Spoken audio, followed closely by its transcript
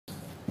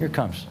Here it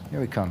comes.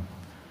 Here we come.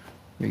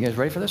 You guys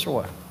ready for this or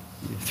what?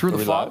 Through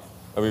the fog? Live?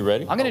 Are we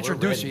ready? I'm going to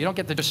introduce you. You don't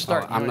get to just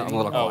start.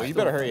 Oh, you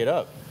better hurry it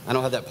up. I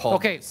don't have that pulse.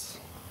 Okay.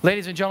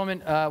 Ladies and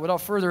gentlemen,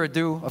 without further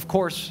ado, of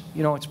course,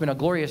 you know, it's been a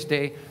glorious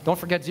day. Don't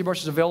forget,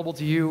 ZBrush is available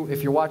to you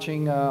if you're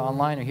watching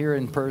online or here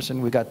in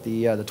person. We got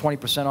the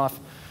 20% off,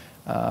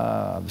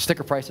 the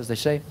sticker price, as they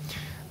say.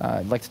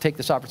 I'd like to take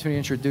this opportunity to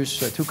introduce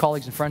two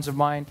colleagues and friends of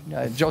mine,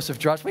 Joseph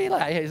Drust.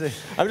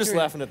 I'm just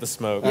laughing at the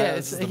smoke. Yeah,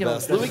 it's you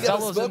know, we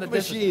got a smoke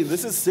machine.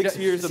 This is 6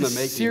 years in the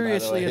making.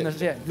 Seriously,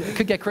 yeah, it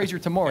could get crazier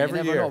tomorrow.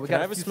 Every year. Can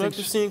I have a smoke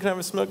machine? Can I have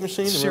a smoke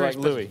machine? And we're like,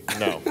 Louis.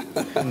 No.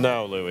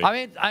 No, Louis. I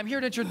mean, I'm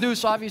here to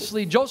introduce,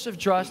 obviously, Joseph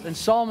Drust and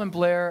Solomon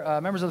Blair,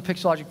 members of the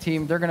Pixologic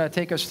team. They're going to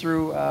take us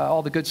through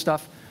all the good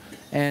stuff.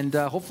 And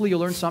hopefully you'll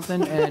learn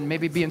something and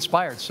maybe be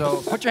inspired.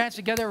 So put your hands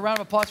together. A round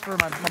of applause for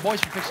my boys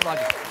from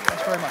Pixologic.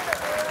 Thanks very much.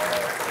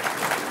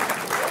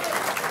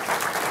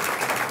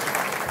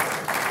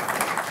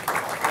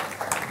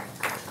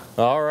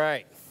 All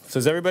right. So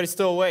is everybody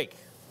still awake?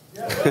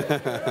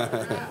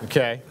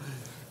 Okay.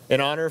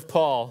 In honor of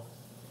Paul,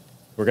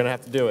 we're going to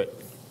have to do it.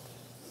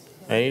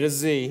 I need a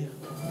Z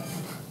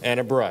and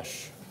a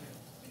brush.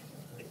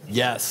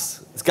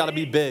 Yes. It's got to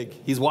be big.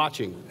 He's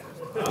watching.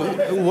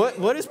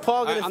 What is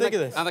Paul going to think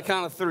of this? On the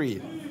count of 3.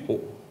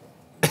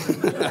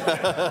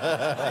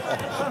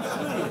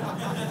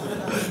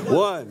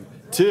 1,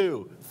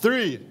 2,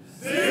 3.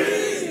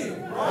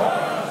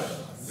 ZBrush!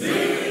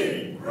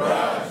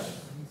 ZBrush!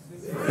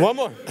 One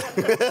more.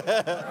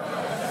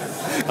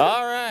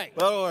 All right.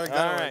 That'll work.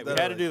 All right. We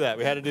had to do that.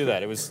 We had to do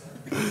that. It was.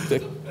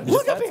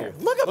 Look up here.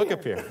 Look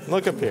up here.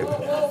 Look up here.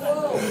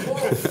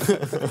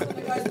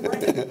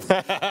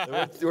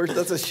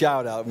 That's a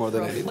shout out more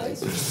than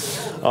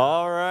anything.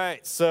 All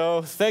right.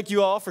 So thank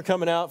you all for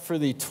coming out for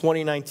the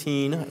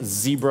 2019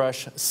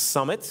 ZBrush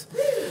Summit.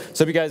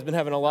 So you guys have been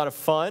having a lot of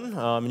fun,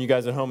 and you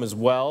guys at home as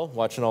well,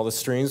 watching all the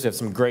streams. We have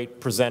some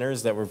great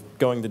presenters that were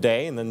going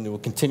today, and then we'll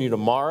continue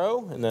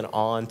tomorrow, and then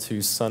on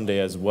to Sunday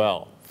as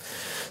well.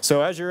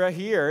 So as you're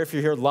here, if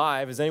you're here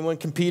live, has anyone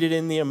competed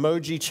in the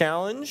emoji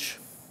challenge?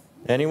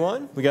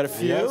 Anyone? We got a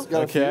few? Yes,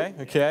 got a few.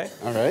 Okay.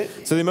 All right.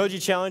 So the emoji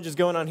challenge is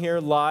going on here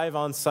live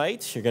on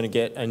site. You're going to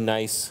get a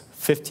nice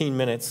 15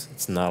 minutes.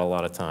 It's not a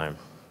lot of time.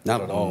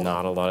 Not at all.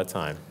 Not a lot of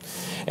time.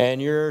 And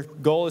your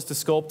goal is to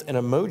sculpt an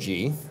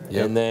emoji,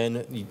 and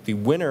then the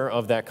winner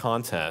of that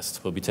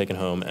contest will be taking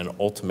home an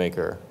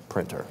Ultimaker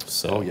printer.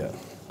 So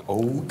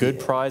good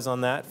prize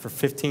on that for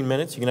 15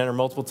 minutes. You can enter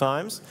multiple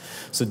times.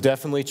 So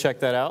definitely check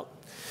that out.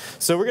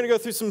 So we're going to go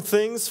through some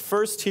things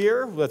first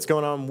here that's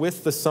going on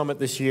with the summit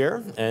this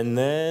year, and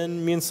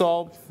then me and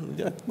Saul,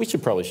 we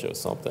should probably show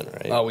something,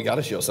 right? Oh, we got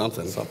to show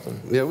something.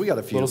 Yeah, we got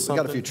a few. We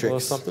got a few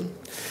tricks. Something.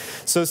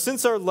 So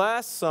since our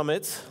last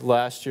summit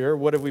last year,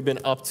 what have we been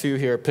up to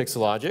here at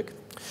Pixologic?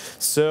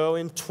 So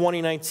in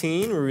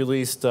 2019, we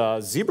released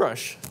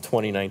ZBrush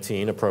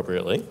 2019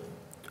 appropriately.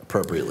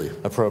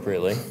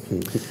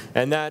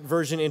 And that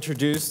version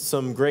introduced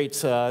some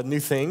great new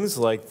things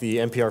like the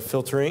NPR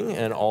filtering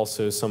and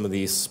also some of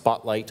the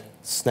Spotlight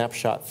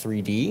Snapshot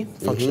 3D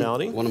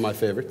functionality. One of my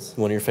favorites.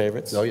 One of your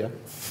favorites? Oh, yeah.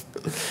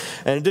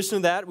 In addition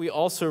to that, we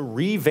also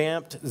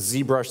revamped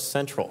ZBrush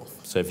Central.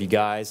 So if you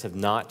guys have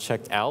not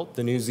checked out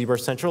the new ZBrush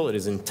Central, it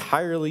is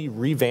entirely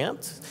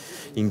revamped.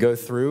 You can go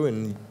through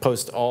and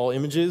post all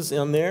images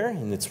on there,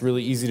 and it's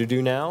really easy to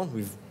do now.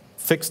 We've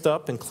fixed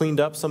up and cleaned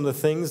up some of the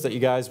things that you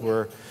guys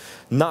were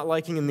not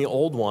liking in the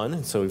old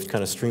one, so we've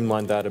kind of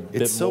streamlined that a bit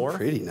more. It's so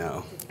pretty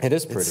now. It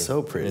is pretty. It's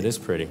so pretty. It is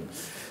pretty.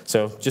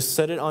 So just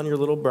set it on your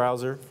little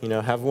browser. You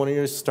know, have one of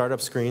your startup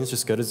screens.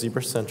 Just go to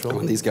ZBrush Central.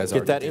 And these guys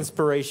get that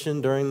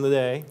inspiration during the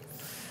day.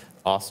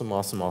 Awesome,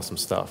 awesome, awesome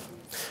stuff.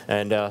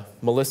 And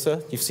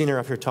Melissa, you've seen her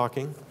up here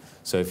talking.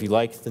 So if you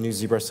like the new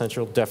ZBrush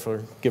Central,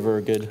 definitely give her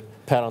a good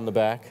pat on the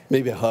back.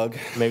 Maybe a hug.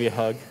 Maybe a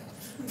hug.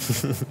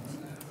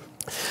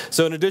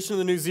 So in addition to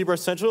the new ZBrush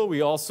Central,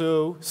 we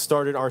also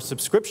started our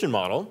subscription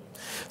model.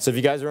 So if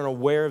you guys are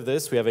unaware of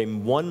this, we have a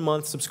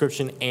 1-month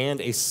subscription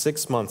and a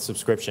 6-month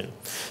subscription.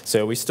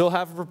 So we still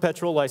have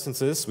perpetual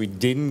licenses. We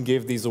didn't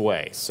give these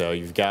away. So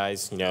you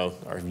guys, you know,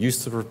 are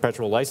used to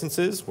perpetual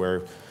licenses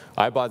where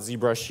I bought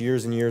ZBrush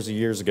years and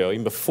years ago,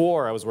 even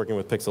before I was working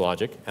with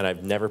Pixologic, and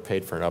I've never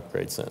paid for an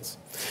upgrade since.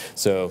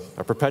 So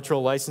our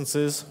perpetual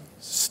licenses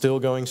still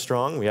going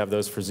strong. We have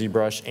those for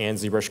ZBrush and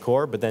ZBrush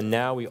Core, but then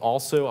now we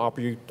also offer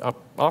you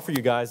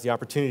guys the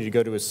opportunity to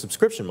go to a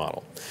subscription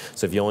model.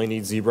 So if you only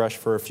need ZBrush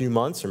for a few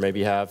months, or maybe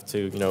you have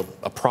to, you know,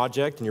 a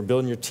project and you're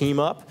building your team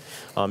up,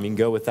 you can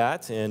go with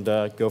that and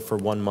go for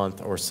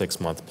 1-month or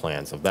 6-month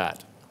plans of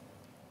that.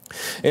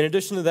 In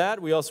addition to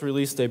that, we also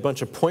released a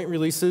bunch of point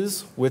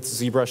releases with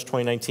ZBrush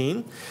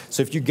 2019.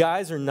 So if you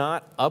guys are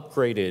not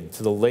upgraded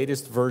to the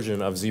latest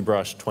version of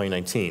ZBrush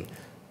 2019,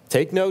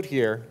 take note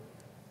here,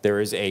 there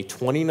is a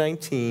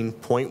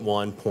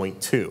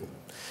 2019.1.2.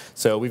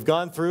 So we've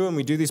gone through and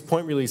we do these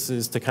point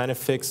releases to kind of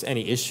fix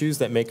any issues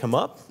that may come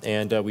up,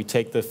 and we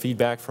take the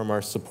feedback from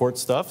our support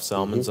stuff.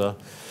 Salmon's a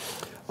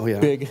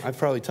big... I've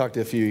probably talked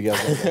to a few of you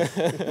guys like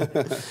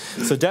that.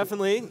 So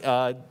definitely,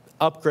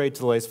 upgrade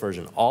to the latest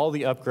version. All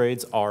the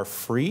upgrades are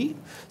free.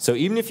 So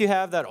even if you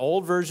have that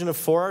old version of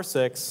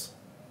 4R6,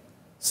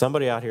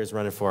 somebody out here is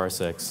running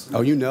 4R6.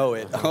 Oh, you know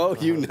it. Oh,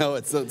 you know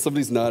it. So,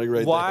 somebody's nodding right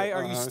there. Why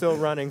are you still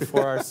running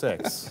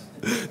 4R6?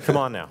 Come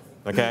on now,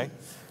 okay?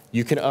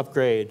 You can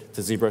upgrade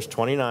to ZBrush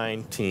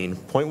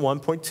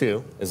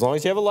 2019.1.2 as long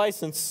as you have a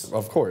license.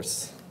 Of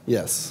course.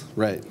 Yes,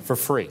 right. For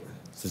free.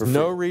 There's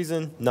no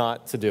reason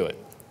not to do it.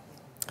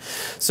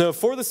 So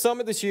for the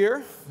summit this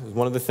year,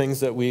 one of the things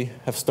that we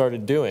have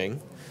started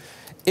doing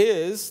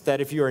is that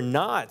if you are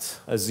not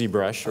a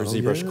ZBrush or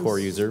ZBrush Core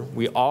user,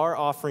 we are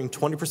offering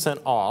 20%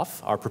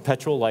 off our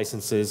perpetual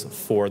licenses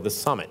for the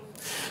summit.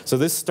 So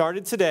this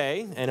started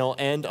today, and it'll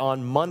end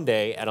on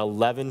Monday at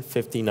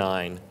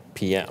 11:59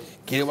 p.m.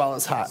 Get it while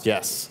it's hot.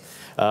 Yes.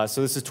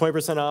 So this is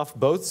 20% off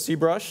both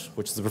ZBrush,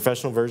 which is the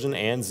professional version,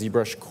 and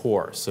ZBrush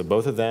Core. So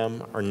both of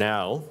them are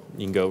now,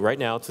 you can go right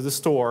now to the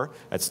store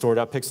at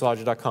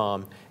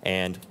store.pixologic.com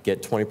and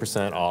get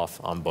 20% off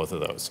on both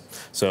of those.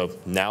 So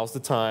now's the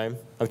time.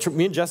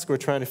 Me and Jessica were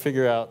trying to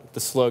figure out the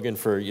slogan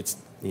for it's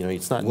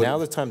not now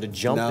the time to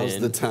jump in. Now's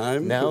the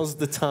time? Now's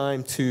the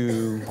time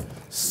to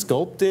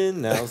sculpt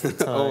in. Now's the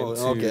time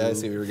to... Okay, I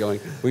see where you're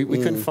going. We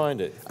couldn't find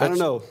it. I don't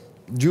know.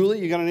 Julie,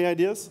 you got any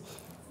ideas?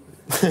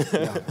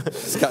 No,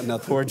 she's got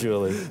nothing. Poor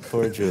Julie.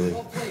 Poor Julie.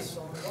 Well played,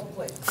 Solomon. Well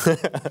played.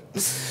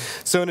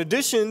 So in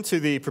addition to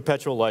the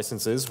perpetual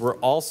licenses, we're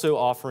also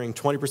offering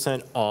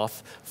 20%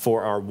 off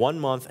for our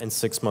 1-month and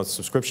 6-month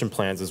subscription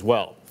plans as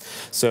well.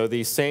 So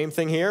the same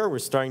thing here. We're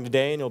starting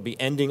today, and it'll be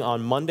ending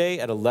on Monday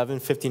at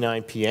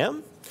 11:59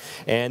 p.m.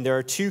 And there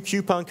are 2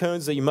 coupon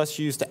codes that you must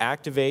use to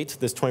activate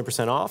this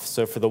 20% off.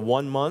 So for the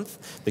 1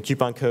 month, the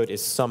coupon code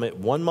is Summit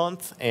 1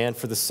 month. And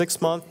for the 6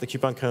 month, the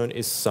coupon code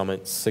is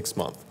Summit 6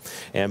 month.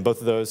 And both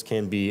of those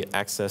can be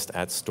accessed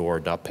at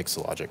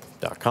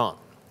store.pixologic.com.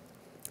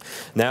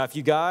 Now, if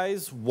you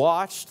guys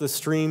watched the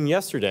stream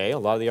yesterday, a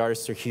lot of the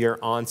artists are here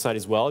on site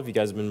as well. If you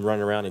guys have been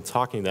running around and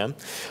talking to them,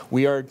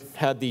 we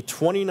had the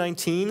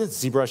 2019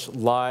 ZBrush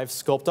Live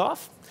Sculpt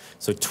Off.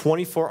 So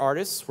 24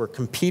 artists were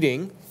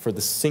competing for the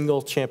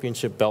single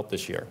championship belt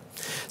this year.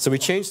 So we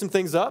changed some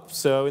things up.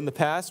 So in the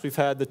past, we've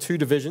had the 2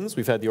 divisions.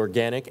 We've had the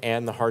organic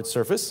and the hard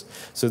surface.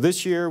 So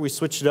this year, we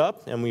switched it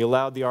up, and we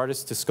allowed the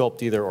artists to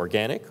sculpt either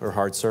organic or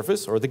hard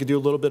surface, or they could do a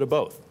little bit of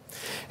both.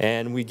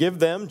 And we give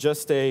them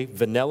just a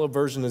vanilla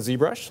version of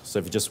ZBrush. So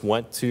if you just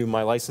went to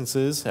My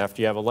Licenses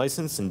after you have a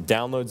license and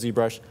download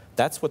ZBrush,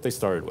 that's what they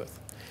started with.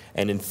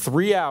 And in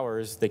 3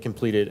 hours, they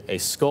completed a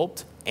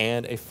sculpt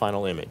and a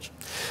final image.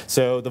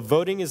 So the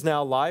voting is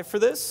now live for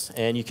this,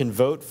 and you can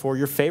vote for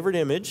your favorite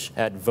image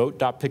at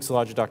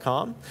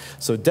vote.pixologic.com.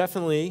 So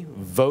definitely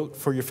vote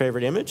for your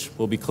favorite image.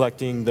 We'll be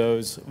collecting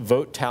those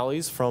vote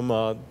tallies from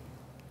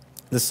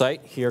the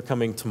site here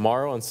coming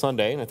tomorrow on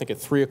Sunday, and I think at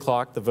 3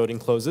 o'clock the voting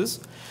closes.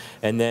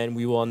 And then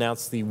we will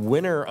announce the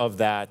winner of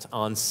that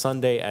on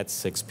Sunday at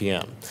 6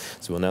 p.m.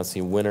 So we'll announce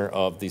the winner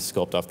of the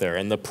sculpt off there.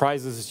 And the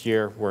prizes this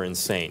year were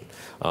insane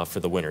for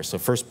the winners. So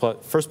first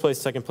place,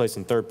 second place,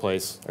 and third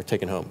place are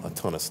taking home a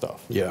ton of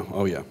stuff. Yeah,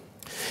 oh yeah.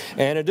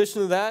 And in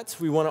addition to that,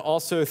 we want to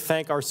also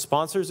thank our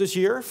sponsors this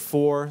year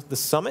for the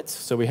summit.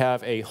 So we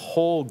have a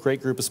whole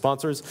great group of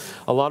sponsors.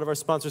 A lot of our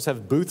sponsors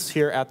have booths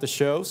here at the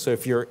show. So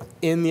if you're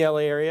in the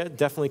LA area,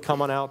 definitely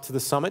come on out to the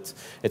summit.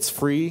 It's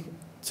free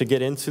to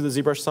get into the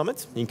ZBrush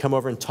Summit. You can come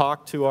over and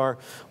talk to our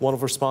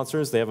wonderful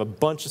sponsors. They have a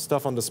bunch of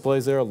stuff on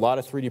displays there, a lot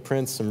of 3D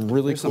prints, some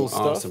really cool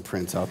stuff. Awesome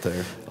prints out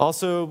there.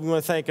 Also, we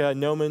want to thank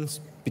Noman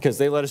because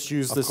they let us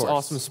use this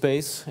awesome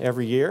space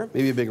every year.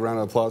 Maybe a big round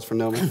of applause for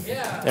Noman.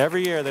 Yeah.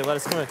 Every year they let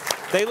us come in.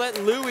 They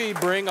let Louis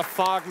bring a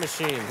fog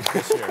machine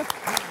this year.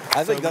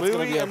 I think that's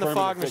Louis and the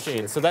fog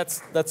machine. So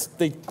that's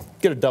they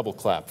get a double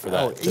clap for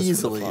that. Oh,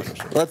 easily.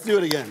 Let's do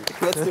it again.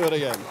 Let's do it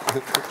again.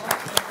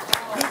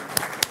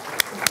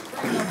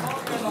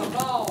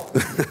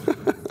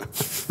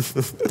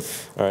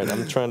 All right,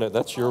 I'm trying to.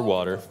 That's your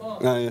water.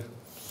 Yeah.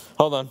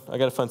 Hold on, I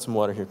gotta find some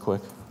water here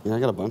quick. Yeah, I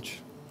got a bunch.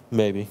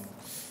 Maybe.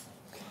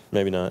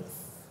 Maybe not.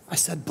 I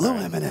said blue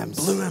M&Ms.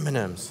 Blue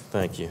M&Ms.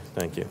 Thank you.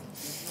 Thank you.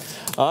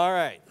 All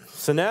right.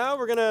 So now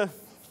we're gonna.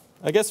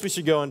 I guess we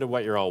should go into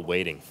what you're all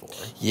waiting for.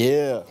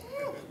 Yeah.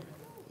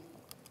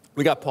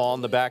 We got Paul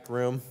in the back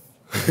room.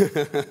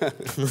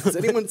 Has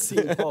anyone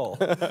seen Paul?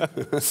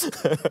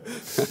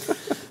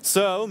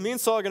 So me and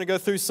Saul are going to go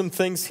through some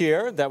things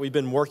here that we've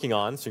been working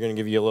on. So we're going to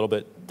give you a little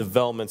bit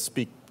development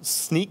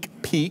sneak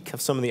peek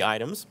of some of the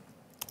items.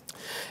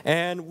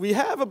 And we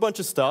have a bunch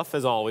of stuff,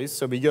 as always.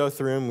 So we go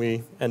through and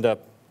we end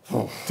up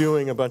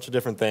doing a bunch of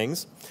different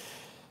things.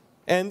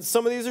 And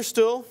some of these are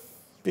still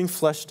being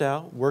fleshed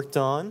out, worked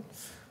on.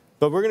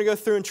 But we're going to go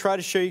through and try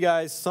to show you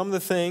guys some of the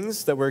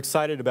things that we're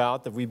excited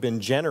about that we've been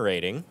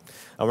generating.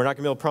 We're not going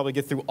to be able to probably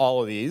get through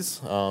all of these.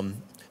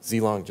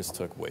 Z-Long just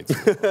took way too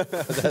long.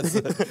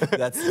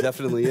 That's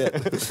definitely it.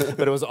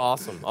 But it was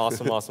awesome,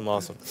 awesome, awesome,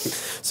 awesome.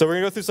 So we're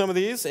going to go through some of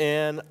these,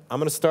 and I'm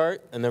going to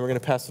start, and then we're going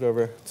to pass it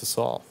over to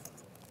Saul.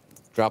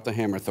 Drop the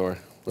hammer, Thor.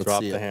 Let's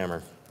Drop see the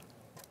hammer.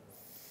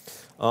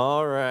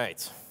 All right.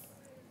 So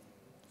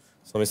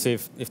let me see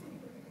if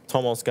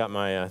Tom almost got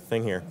my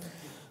thing here.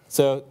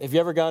 So have you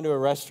ever gone to a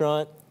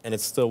restaurant and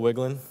it's still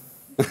wiggling?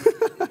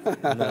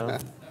 No?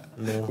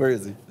 No. Where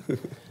is he?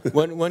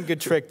 One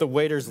good trick, the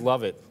waiters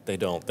love it. They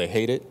don't. They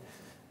hate it.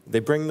 They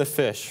bring the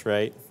fish,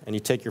 right? And you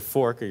take your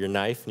fork or your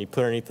knife and you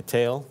put it underneath the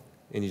tail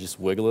and you just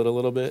wiggle it a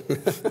little bit.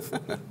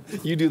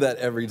 You do that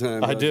every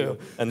time. I do,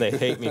 and they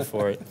hate me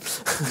for it.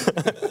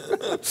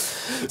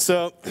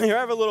 So here I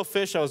have a little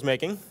fish I was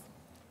making.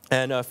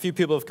 And a few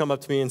people have come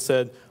up to me and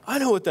said, I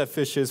know what that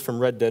fish is from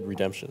Red Dead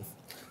Redemption.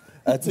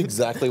 That's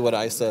exactly what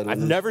I said. I've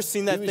never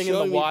seen that thing in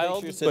the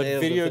wild, but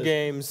video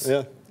games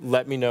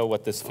let me know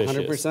what this fish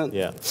 100%. is.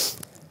 Yeah.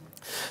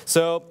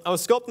 So I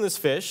was sculpting this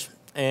fish,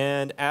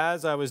 and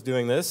as I was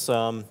doing this,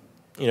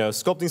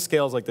 sculpting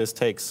scales like this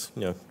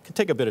can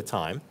take a bit of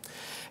time.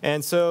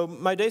 And so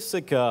my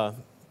basic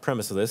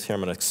premise of this, here I'm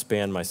going to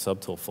expand my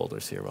subtool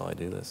folders here while I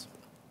do this,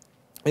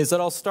 is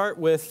that I'll start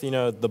with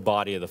the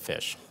body of the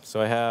fish. So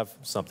I have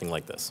something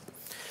like this.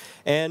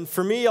 And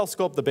for me, I'll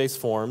sculpt the base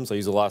forms. I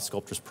use a lot of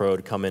Sculptors Pro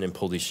to come in and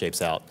pull these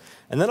shapes out.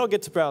 And then I'll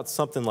get to about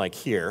something like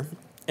here.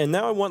 And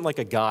now I want like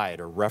a guide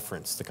or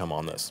reference to come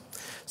on this.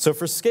 So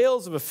for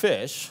scales of a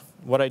fish,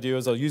 what I do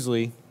is I'll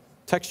usually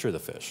texture the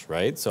fish,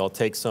 right? So I'll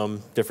take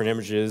some different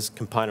images,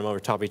 combine them over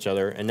top of each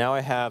other, and now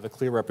I have a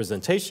clear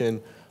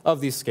representation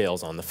of these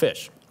scales on the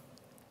fish.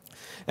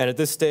 And at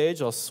this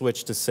stage, I'll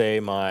switch to,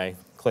 say, my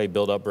clay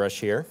build-up brush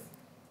here,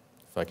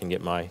 if I can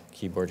get my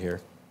keyboard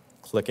here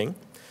clicking.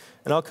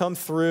 And I'll come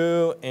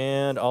through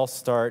and I'll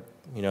start,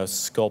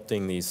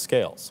 sculpting these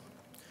scales.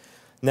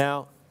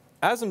 Now,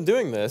 as I'm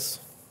doing this,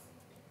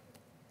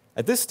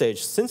 at this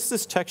stage, since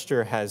this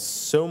texture has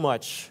so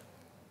much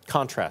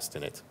contrast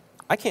in it,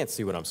 I can't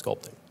see what I'm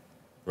sculpting,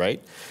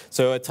 right?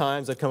 So at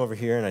times I'd come over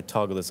here and I'd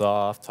toggle this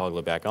off, toggle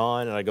it back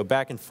on, and I'd go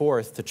back and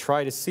forth to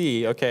try to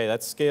see, okay,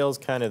 that scale's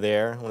kind of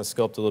there. I want to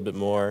sculpt a little bit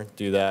more,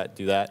 do that,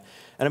 do that.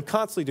 And I'm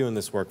constantly doing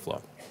this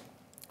workflow.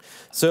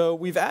 So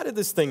we've added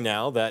this thing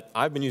now that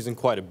I've been using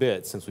quite a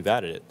bit since we've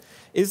added it,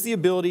 is the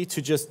ability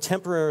to just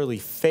temporarily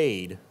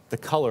fade the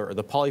color or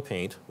the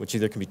polypaint, which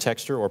either can be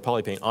texture or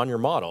polypaint, on your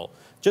model,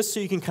 just so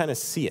you can kind of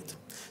see it.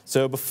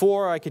 So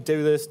before I could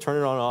do this, turn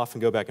it on and off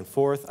and go back and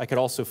forth, I could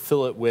also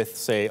fill it with,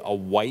 say, a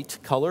white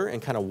color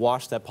and kind of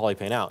wash that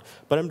polypaint out.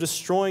 But I'm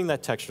destroying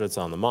that texture that's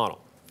on the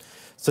model.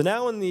 So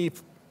now in the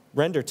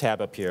Render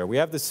tab up here, we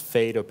have this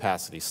Fade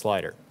Opacity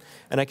slider.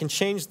 And I can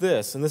change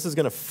this, and this is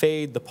going to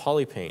fade the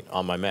polypaint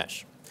on my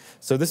mesh.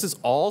 So this is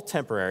all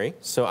temporary,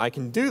 so I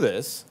can do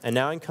this, and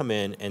now I can come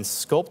in and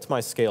sculpt my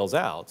scales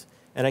out,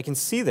 and I can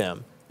see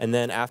them, and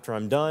then after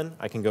I'm done,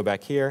 I can go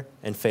back here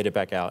and fade it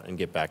back out and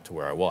get back to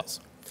where I was.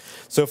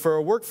 So for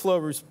a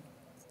workflow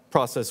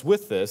process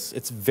with this,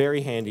 it's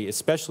very handy,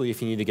 especially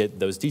if you need to get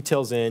those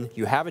details in,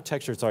 you have a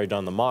texture that's already done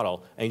on the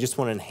model, and you just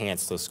want to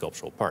enhance those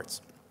sculptural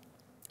parts.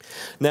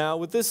 Now,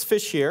 with this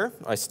fish here,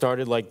 I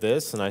started like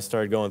this, and I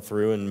started going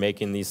through and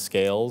making these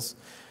scales.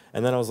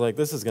 And then I was like,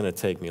 this is going to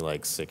take me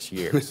like 6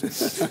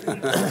 years.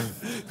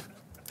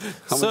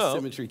 How much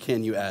symmetry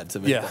can you add to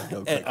make that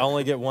go quick? I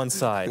only get one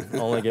side.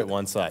 Only get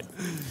one side.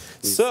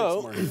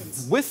 So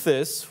with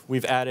this,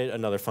 we've added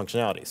another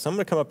functionality. So I'm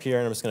going to come up here,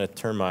 and I'm just going to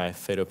turn my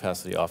fade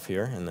opacity off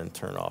here, and then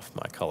turn off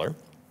my color.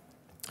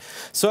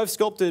 So I've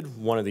sculpted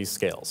one of these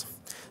scales.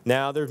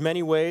 Now, there's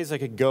many ways I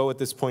could go at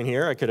this point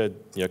here. I could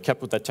have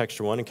kept with that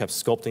texture one and kept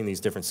sculpting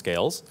these different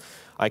scales.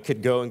 I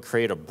could go and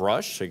create a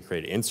brush. I could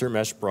create an insert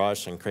mesh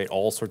brush and create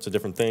all sorts of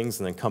different things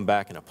and then come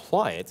back and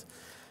apply it.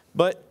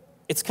 But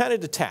it's kind of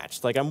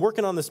detached. Like, I'm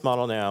working on this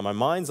model now. My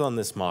mind's on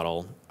this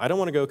model. I don't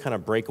want to go kind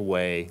of break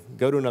away,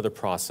 go to another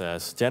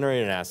process,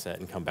 generate an asset,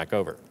 and come back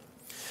over.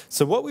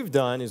 So what we've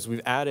done is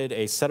we've added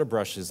a set of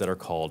brushes that are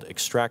called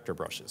extractor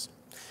brushes.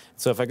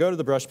 So if I go to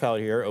the brush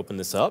palette here, open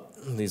this up,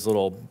 these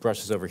little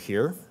brushes over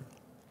here.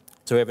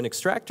 So we have an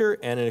extractor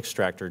and an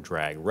extractor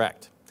drag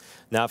rect.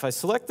 Now if I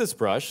select this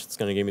brush, it's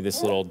going to give me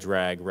this little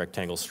drag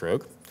rectangle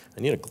stroke.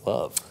 I need a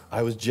glove.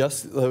 I was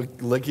just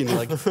looking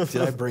like, did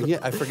I bring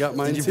it? I forgot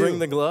mine too. Did you bring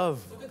the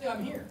glove? Look at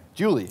I'm here.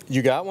 Julie.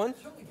 You got one?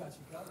 Certainly got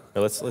you covered.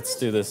 Here, let's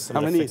do this. I'm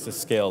going to fix the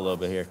scale a little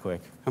bit here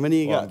quick. How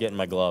many you got? I'm getting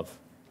my glove.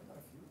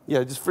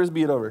 Yeah, just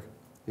frisbee it over.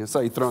 I saw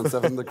you throwing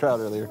stuff in the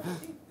crowd earlier.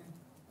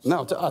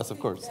 No, to us, of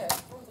course.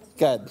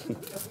 Good.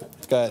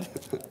 Good.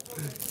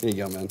 Here you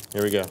go, man.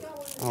 Here we go.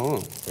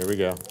 Oh. Here we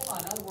go.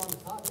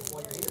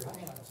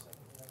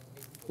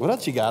 What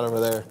else you got over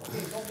there?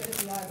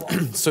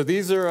 So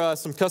these are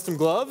some custom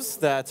gloves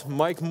that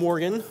Mike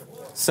Morgan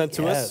sent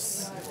to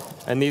us.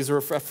 And these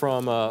were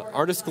from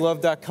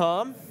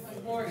artistglove.com.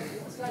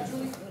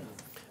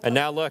 And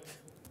now look,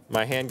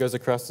 my hand goes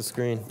across the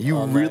screen.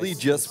 You really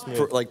just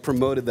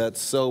promoted that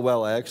so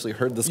well. I actually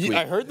heard the squeak.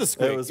 I heard the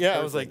squeak. Yeah,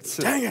 I was like,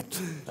 dang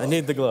it. I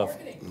need the glove.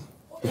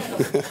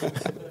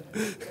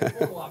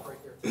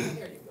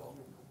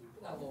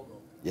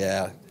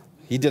 Yeah,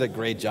 he did a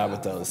great job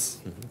with those.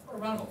 A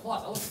round of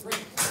applause.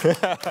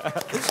 That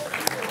looks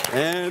great.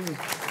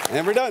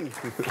 And we're done.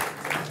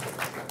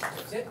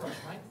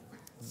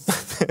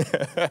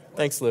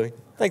 Thanks, Louie.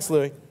 Thanks,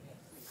 Louie.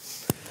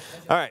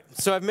 All right,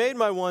 so I've made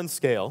my one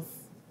scale.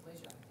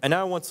 and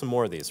now I want some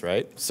more of these,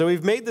 right? So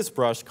we've made this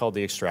brush called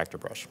the extractor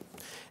brush.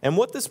 And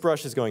what this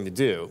brush is going to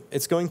do,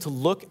 it's going to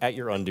look at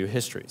your undo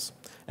histories.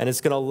 And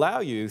it's going to allow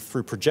you,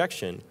 through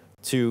projection,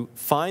 to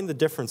find the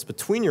difference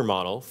between your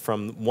model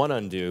from one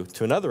undo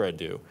to another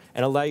undo,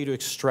 and allow you to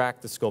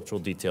extract the sculptural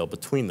detail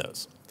between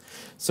those.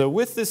 So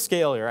with this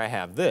scale here, I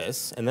have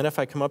this, and then if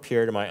I come up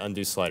here to my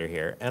undo slider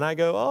here, and I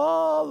go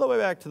all the way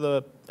back to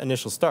the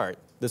initial start,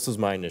 this was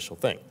my initial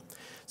thing.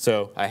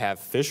 So I have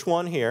fish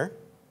 1 here,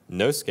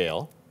 no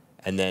scale,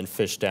 and then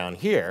fish down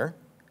here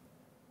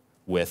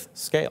with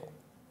scale.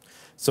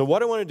 So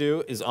what I want to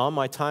do is on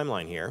my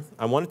timeline here,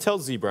 I want to tell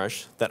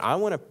ZBrush that I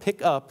want to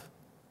pick up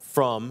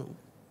from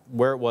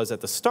where it was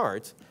at the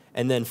start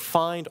and then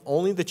find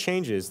only the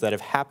changes that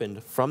have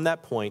happened from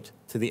that point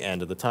to the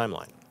end of the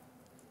timeline,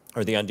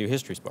 or the undo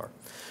histories bar.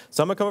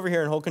 So I'm going to come over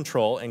here and hold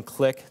Control and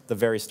click the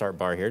very start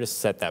bar here to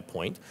set that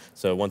point.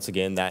 So once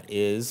again, that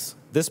is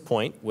this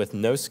point with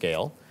no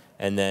scale,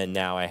 and then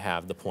now I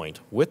have the point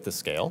with the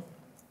scale.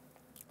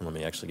 Let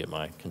me actually get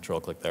my Control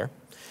click there.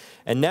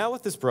 And now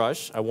with this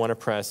brush, I want to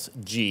press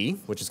G,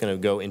 which is going to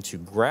go into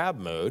grab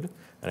mode.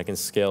 And I can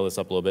scale this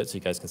up a little bit so you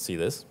guys can see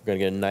this. We're going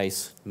to get a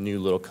nice new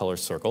little color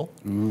circle.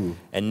 Ooh.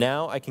 And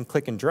now I can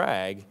click and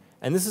drag.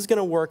 And this is going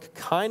to work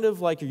kind of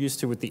like you're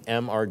used to with the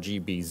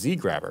mRGB Z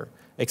grabber,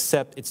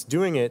 except it's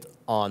doing it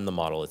on the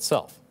model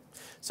itself.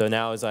 So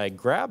now as I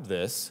grab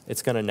this,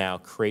 it's going to now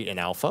create an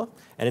alpha.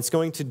 And it's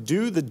going to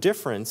do the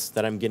difference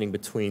that I'm getting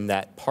between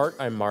that part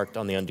I marked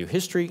on the undo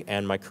history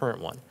and my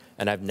current one.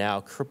 And I've now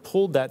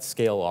pulled that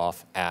scale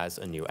off as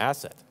a new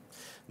asset.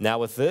 Now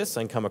with this,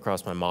 I can come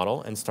across my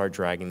model and start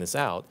dragging this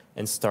out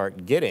and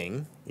start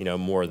getting,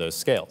 more of those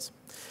scales.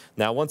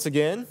 Now once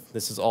again,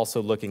 this is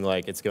also looking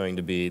like it's going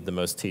to be the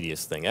most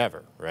tedious thing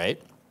ever,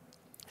 right?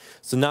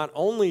 So not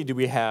only do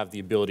we have the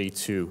ability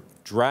to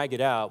drag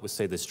it out with,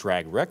 say, this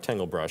drag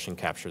rectangle brush and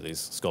capture these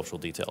sculptural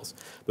details,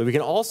 but we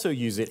can also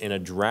use it in a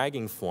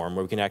dragging form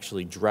where we can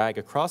actually drag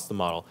across the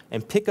model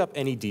and pick up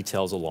any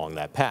details along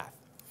that path.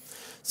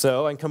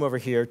 So I can come over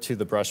here to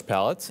the brush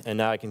palette, and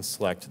now I can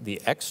select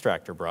the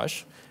extractor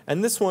brush.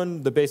 And this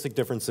one, the basic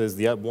difference is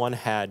the one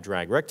had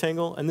drag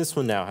rectangle, and this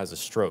one now has a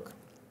stroke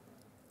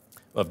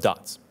of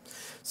dots.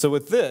 So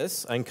with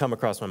this, I can come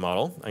across my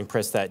model. I can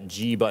press that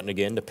G button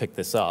again to pick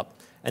this up.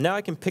 And now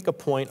I can pick a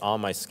point on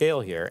my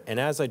scale here, and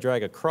as I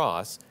drag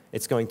across,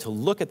 it's going to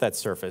look at that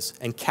surface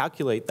and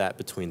calculate that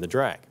between the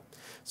drag.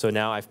 So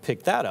now I've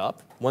picked that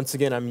up. Once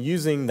again, I'm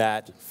using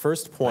that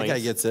first point that guy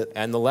gets it.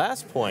 And the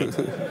last point,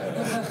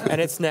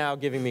 and it's now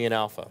giving me an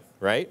alpha,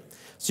 right?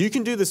 So you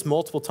can do this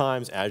multiple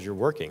times as you're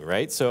working,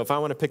 right? So if I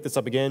want to pick this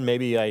up again,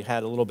 maybe I want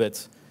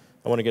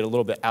to get a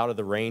little bit out of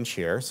the range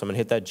here. So I'm going to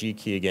hit that G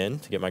key again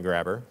to get my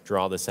grabber,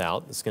 draw this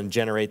out. It's going to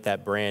generate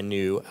that brand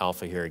new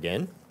alpha here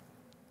again.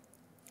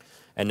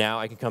 And now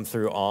I can come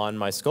through on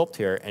my sculpt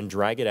here and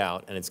drag it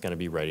out, and it's going to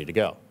be ready to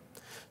go.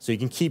 So you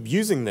can keep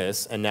using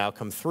this and now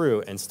come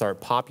through and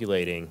start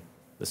populating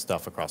the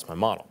stuff across my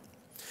model.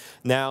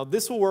 Now,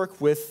 this will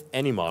work with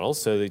any model,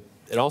 so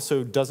it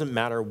also doesn't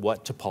matter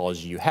what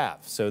topology you have.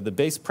 So the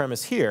base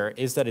premise here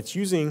is that it's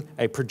using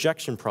a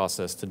projection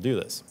process to do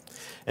this.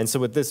 And so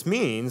what this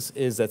means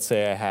is that,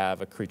 say I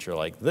have a creature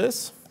like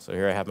this. So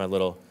here I have my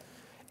little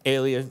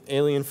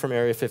alien from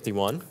Area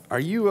 51. Are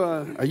you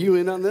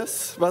in on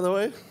this, by the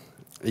way?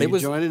 Are you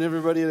joining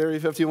everybody at Area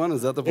 51?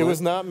 Is that the plan? It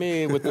was not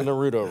me with the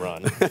Naruto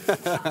run.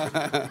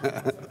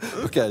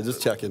 Okay,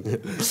 just checking.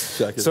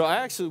 So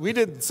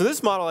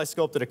this model I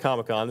sculpted at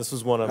Comic-Con. This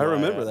was one of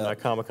my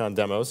Comic-Con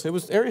demos. It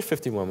was Area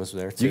 51 was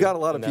there too. You got a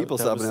lot of people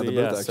stopping at the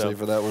booth actually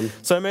for that one.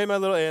 So I made my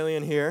little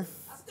alien here.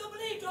 I still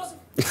believe,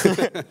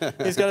 Joseph.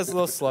 He's got his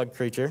little slug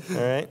creature, all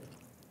right?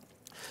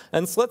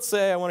 And so let's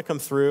say I want to come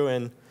through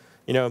and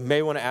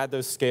may want to add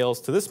those scales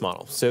to this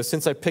model. So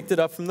since I picked it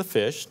up from the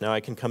fish, now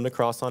I can come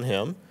across on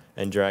him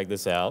and drag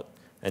this out,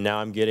 and now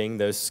I'm getting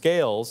those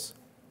scales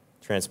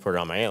transported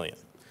on my alien.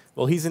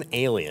 Well, he's an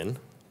alien,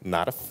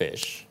 not a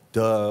fish.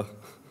 Duh.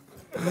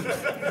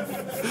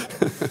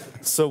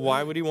 So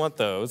why would he want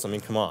those? I mean,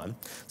 come on.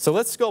 So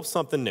let's sculpt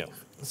something new.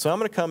 So I'm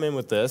going to come in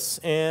with this,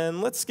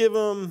 and let's give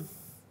him,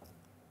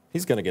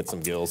 he's going to get some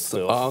gills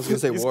still. I was going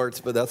to say warts,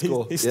 but that's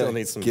cool. He still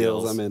needs some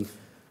gills. I'm in.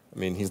 I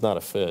mean, he's not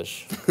a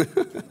fish.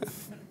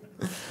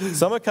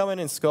 So I'm going to come in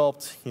and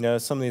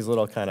sculpt, some of these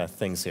little kind of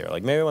things here.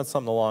 Like maybe I want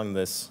something along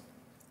this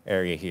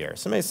area here.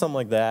 So maybe something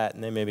like that,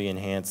 and then maybe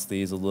enhance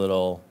these a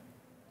little.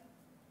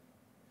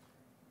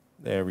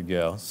 There we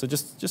go. So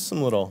just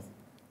some little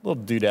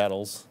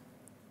doodaddles.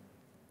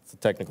 It's a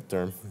technical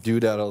term.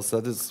 Doodaddles,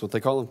 that is what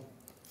they call them.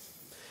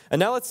 And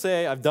now let's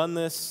say I've done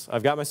this,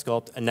 I've got my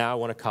sculpt, and now I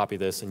want to copy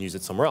this and use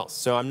it somewhere else.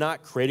 So I'm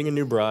not creating a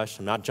new brush,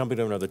 I'm not jumping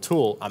to another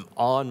tool, I'm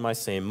on my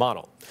same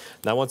model.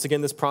 Now once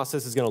again, this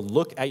process is going to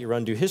look at your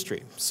undo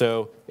history.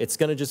 So it's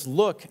going to just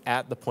look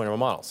at the point of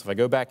my model. So if I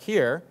go back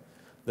here,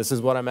 this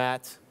is what I'm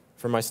at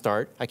for my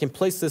start. I can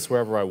place this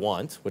wherever I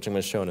want, which I'm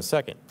going to show in a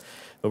second.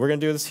 But we're going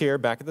to do this here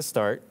back at the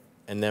start,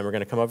 and then we're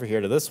going to come over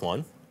here to this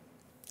one.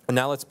 And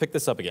now let's pick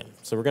this up again.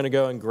 So we're going to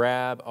go and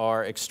grab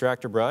our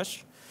extractor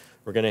brush.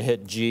 We're going to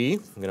hit G.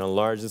 I'm going to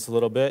enlarge this a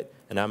little bit.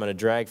 And I'm going to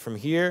drag from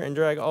here and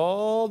drag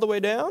all the way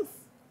down.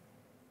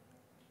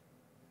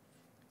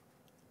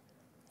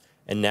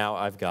 And now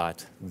I've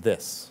got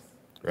this,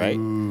 right?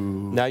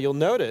 Ooh. Now you'll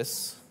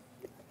notice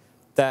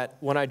that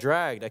when I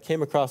dragged, I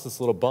came across this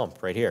little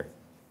bump right here,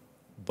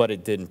 but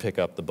it didn't pick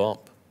up the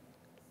bump.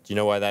 Do you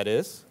know why that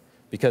is?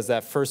 Because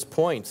that first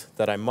point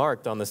that I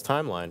marked on this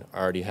timeline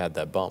already had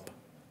that bump.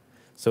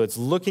 So it's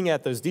looking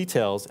at those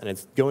details, and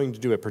it's going to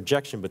do a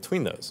projection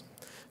between those.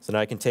 So now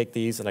I can take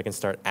these, and I can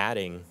start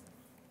adding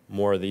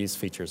more of these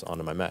features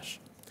onto my mesh.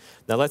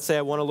 Now let's say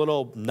I want a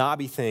little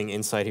knobby thing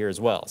inside here as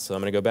well. So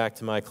I'm going to go back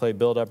to my clay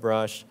buildup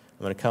brush.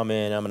 I'm going to come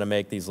in. I'm going to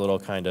make these little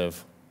kind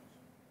of,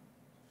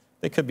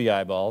 they could be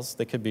eyeballs.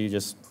 They could be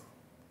just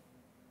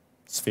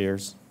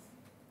spheres.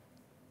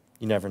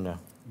 You never know.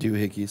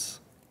 Doohickeys.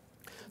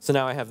 So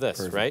now I have this,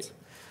 Perfect. right?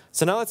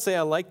 So now let's say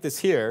I like this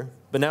here,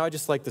 but now I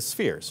just like the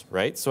spheres,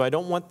 right? So I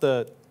don't want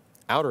the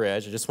outer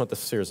edge. I just want the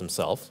spheres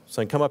themselves.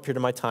 So I can come up here to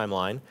my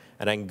timeline,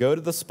 and I can go to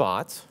the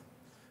spot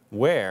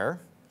where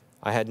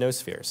I had no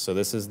spheres. So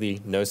this is the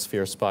no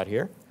sphere spot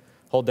here.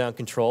 Hold down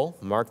Control,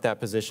 mark that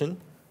position,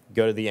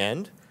 go to the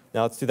end.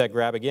 Now let's do that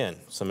grab again.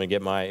 So I'm going to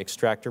get my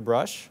extractor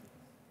brush.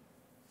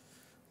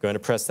 Going to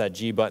press that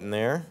G button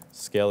there,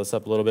 scale this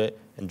up a little bit,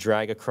 and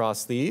drag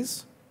across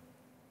these.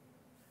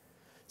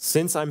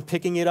 Since I'm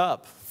picking it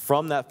up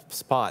from that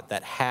spot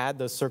that had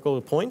those circle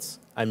points,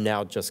 I'm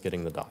now just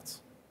getting the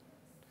dots.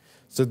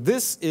 So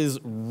this is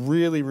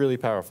really, really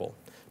powerful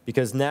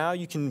because now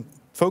you can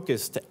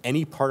focus to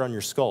any part on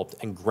your sculpt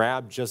and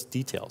grab just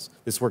details.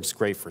 This works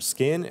great for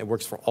skin. It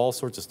works for all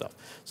sorts of stuff.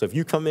 So if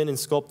you come in and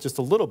sculpt just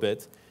a little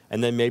bit,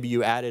 and then maybe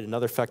you added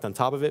another effect on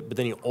top of it, but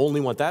then you only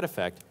want that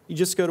effect, you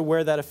just go to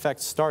where that effect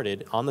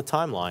started on the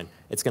timeline.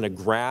 It's going to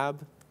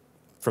grab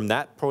from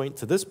that point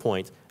to this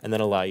point and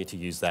then allow you to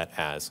use that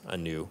as a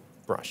new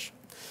brush.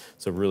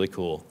 So really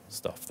cool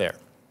stuff there.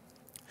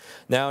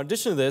 Now, in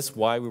addition to this,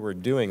 why we were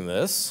doing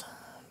this,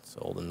 let's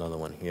hold another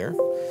one here,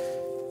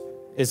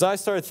 is I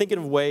started thinking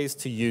of ways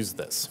to use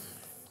this.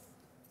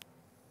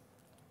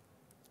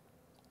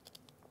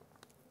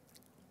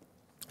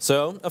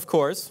 So, of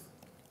course,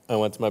 I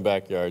went to my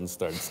backyard and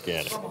started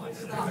scanning. Come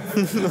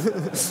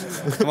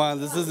on,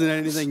 this isn't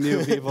anything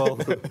new, people.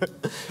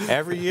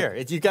 Every year.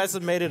 You guys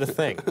have made it a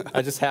thing.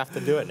 I just have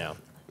to do it now.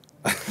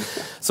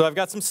 So I've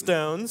got some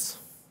stones.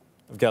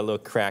 I've got a little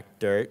cracked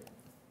dirt.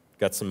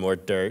 Got some more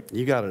dirt.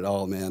 You got it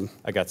all, man.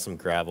 I got some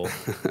gravel.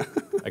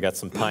 I got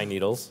some pine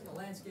needles. A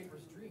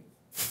landscaper's dream.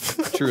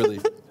 Truly.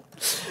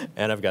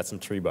 And I've got some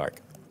tree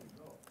bark.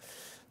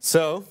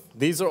 So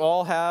these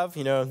all have,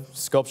 you know,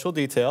 sculptural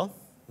detail.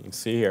 You can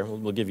see here.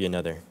 We'll give you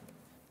another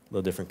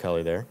little different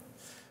color there.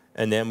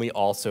 And then we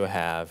also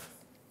have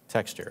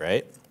texture,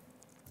 right?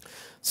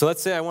 So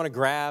let's say I want to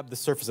grab the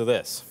surface of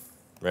this,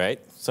 right?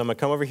 So I'm going to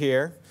come over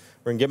here.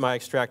 We're going to get my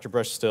extractor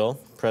brush still,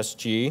 press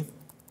G,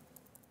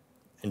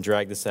 and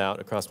drag this out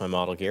across my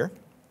model here.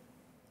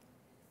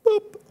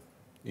 Boop.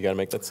 You got to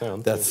make that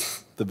sound.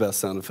 That's the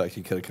best sound effect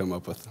you could have come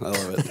up with. I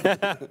love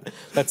it.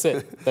 That's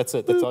it. That's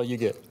it. That's all you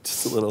get.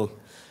 Just a little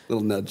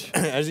nudge.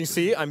 As you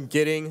see, I'm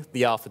getting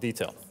the alpha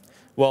detail.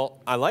 Well,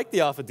 I like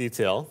the alpha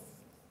detail,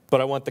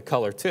 but I want the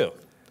color too.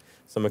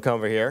 So I'm going to come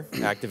over here,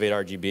 activate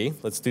RGB.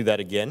 Let's do that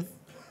again.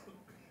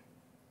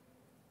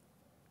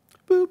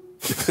 Boop.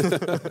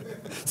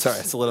 Sorry,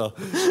 it's a little,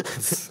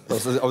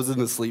 I was in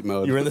the sleep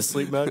mode. You were in the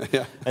sleep mode?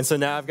 Yeah. And so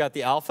now I've got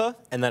the alpha,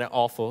 and then I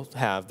also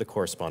have the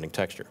corresponding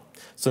texture.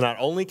 So not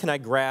only can I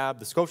grab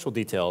the sculptural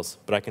details,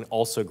 but I can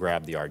also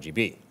grab the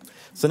RGB.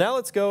 So now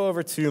let's go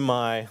over to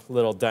my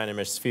little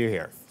Dynamesh sphere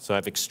here. So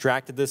I've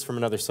extracted this from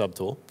another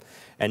subtool,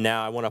 and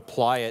now I want to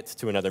apply it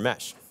to another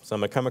mesh. So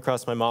I'm going to come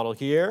across my model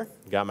here,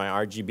 got my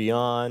RGB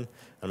on,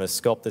 I'm going to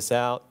sculpt this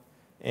out,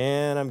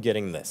 and I'm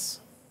getting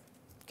this.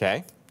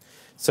 Okay?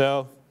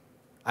 So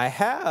I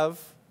have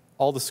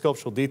all the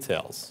sculptural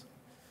details,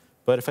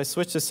 but if I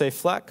switch to, say,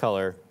 flat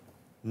color,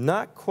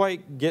 not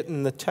quite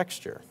getting the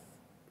texture,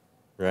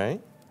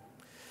 right?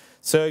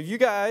 So you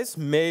guys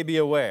may be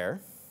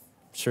aware,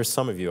 I'm sure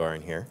some of you are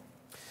in here,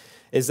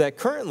 is that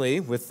currently,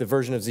 with the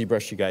version of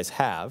ZBrush you guys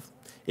have,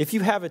 if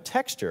you have a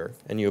texture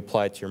and you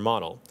apply it to your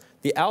model,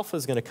 the alpha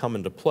is going to come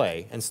into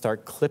play and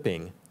start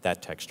clipping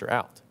that texture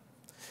out.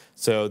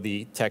 So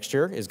the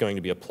texture is going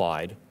to be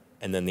applied,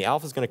 and then the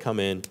alpha is going to come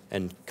in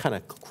and kind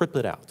of clip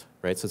it out,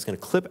 right? So it's going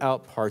to clip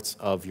out parts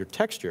of your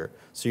texture,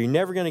 so you're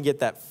never going to get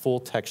that full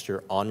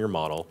texture on your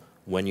model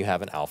when you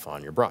have an alpha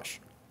on your brush.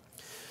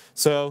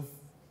 So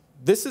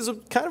this is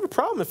kind of a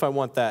problem if I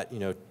want that, you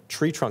know,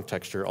 tree trunk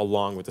texture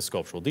along with the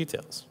sculptural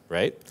details,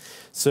 right?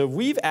 So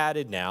we've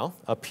added now,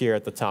 up here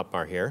at the top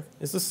bar here,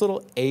 is this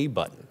little A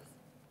button.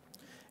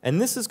 And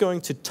this is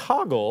going to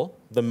toggle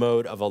the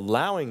mode of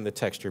allowing the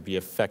texture be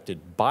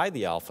affected by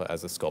the alpha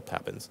as the sculpt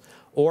happens,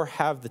 or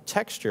have the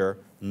texture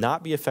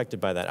not be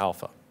affected by that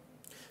alpha.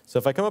 So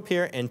if I come up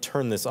here and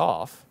turn this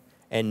off,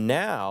 and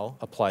now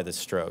apply this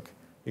stroke,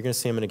 you're going to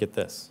see I'm going to get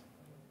this.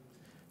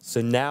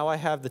 So now I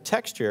have the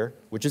texture,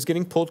 which is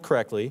getting pulled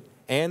correctly,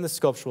 and the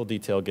sculptural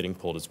detail getting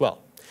pulled as well.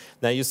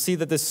 Now you see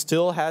that this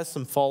still has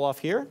some fall off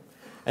here,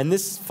 And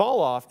this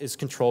fall off is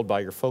controlled by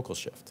your focal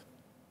shift.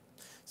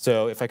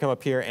 So if I come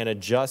up here and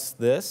adjust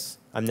this,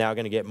 I'm now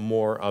going to get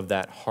more of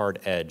that hard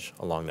edge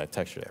along that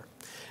texture there.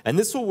 And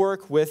this will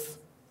work with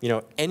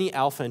any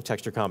alpha and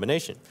texture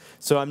combination.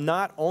 So I'm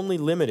not only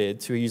limited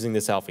to using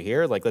this alpha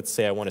here. Like let's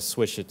say I want to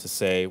switch it to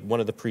say one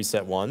of the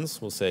preset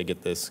ones. We'll say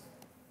get this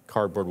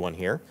cardboard one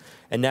here.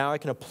 And now I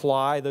can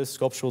apply those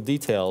sculptural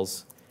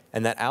details,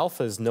 and that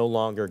alpha is no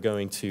longer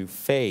going to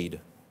fade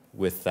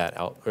with that,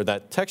 or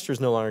that texture is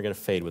no longer going to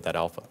fade with that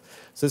alpha.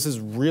 So this is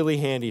really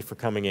handy for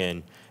coming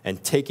in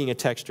and taking a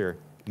texture,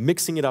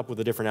 mixing it up with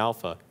a different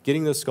alpha,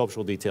 getting those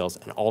sculptural details,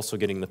 and also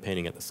getting the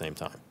painting at the same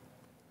time.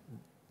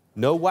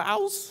 No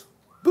wows?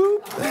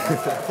 Boop.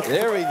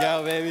 There we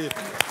go, baby.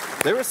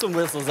 There were some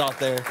whistles out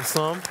there.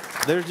 Some?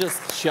 They're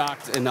just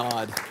shocked and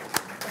awed.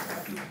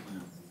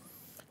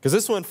 Because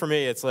this one, for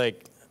me, it's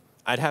like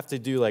I'd have to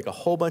do like a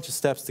whole bunch of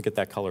steps to get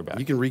that color back.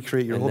 You can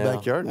recreate your whole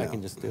backyard now. I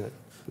can just do it.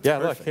 It's yeah,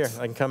 perfect. Look,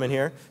 here. I can come in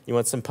here. You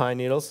want some pine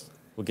needles?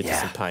 We'll get you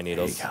some pine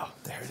needles. There you go.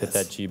 There it Hit is.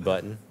 that G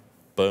button.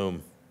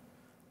 Boom.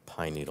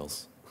 Pine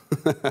needles.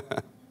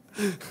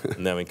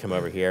 And then we come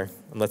over here.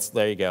 And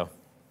there you go.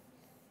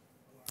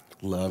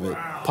 Love it.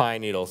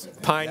 Pine needles.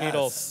 Pine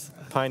needles.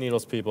 Pine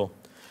needles, people.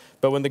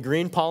 But when the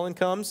green pollen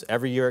comes,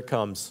 every year it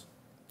comes,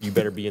 you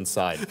better be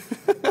inside.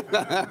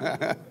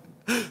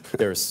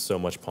 There is so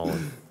much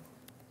pollen.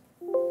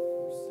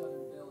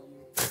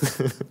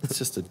 It's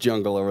just a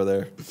jungle over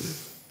there.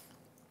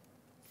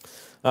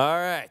 All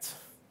right.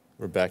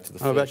 We're back to the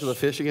fish. Oh, back to the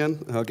fish again?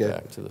 Okay.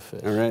 Back to the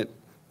fish. All right.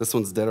 This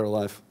one's dead or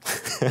alive.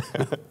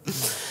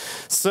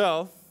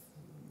 So,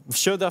 we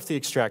showed off the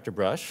extractor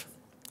brush.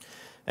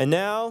 And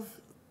now,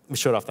 we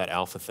showed off that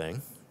alpha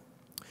thing.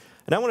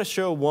 And I want to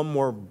show one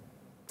more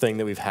thing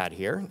that we've had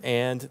here.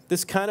 And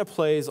this kind of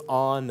plays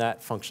on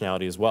that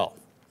functionality as well.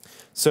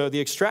 So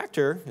the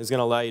extractor is going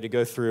to allow you to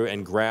go through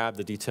and grab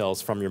the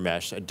details from your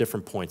mesh at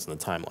different points in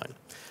the timeline.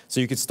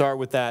 So you could start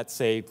with that,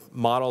 say,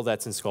 model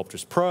that's in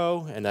Sculptris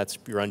Pro, and that's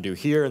your undo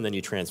here, and then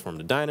you transform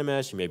to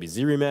Dynamesh, you maybe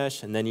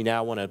ZRemesh, and then you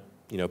now want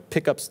to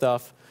pick up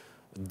stuff,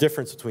 the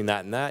difference between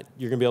that and that,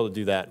 you're going to be able to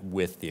do that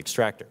with the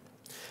extractor.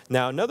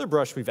 Now, another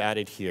brush we've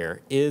added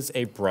here is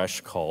a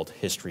brush called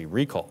History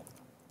Recall.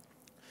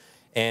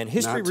 And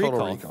History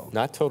Recall,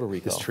 not Total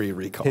Recall. History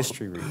Recall.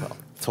 History Recall.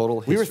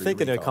 Total History We were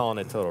thinking Recall. of calling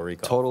it Total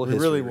Recall. Total we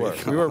History really were.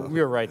 Recall. We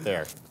were right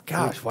there.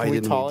 Gosh, why Can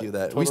didn't call we do it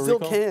that? Total We still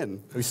Recall?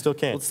 can. We still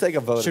can. Let's take a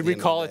vote. Should we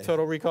call it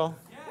Total Recall?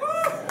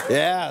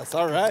 Yes,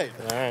 all right.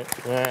 All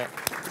right, all right.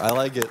 I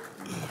like it.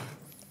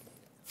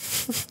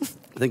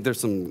 I think there's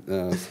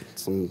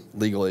some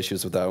legal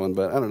issues with that one,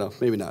 but I don't know,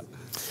 maybe not.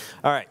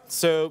 All right,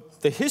 so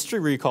the History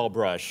Recall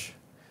brush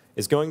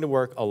is going to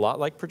work a lot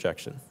like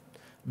projection,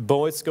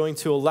 but it's going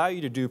to allow you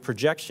to do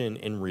projection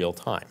in real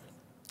time.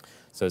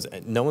 So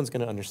no one's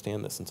going to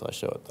understand this until I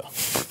show it,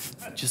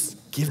 though.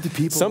 Just give the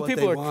people Some what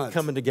people they are want.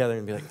 coming together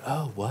and be like,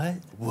 oh, what?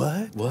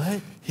 What? What?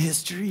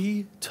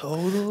 History,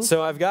 total.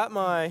 So I've got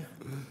my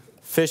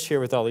fish here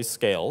with all these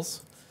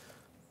scales.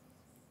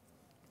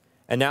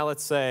 And now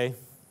let's say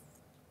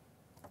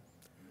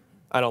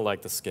I don't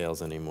like the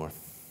scales anymore.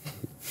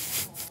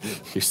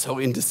 You're so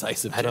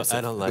indecisive. I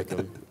don't like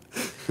them.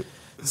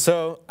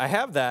 So I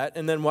have that,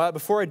 and then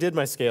before I did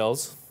my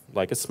scales,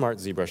 like a smart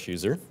ZBrush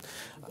user,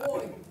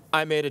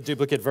 I made a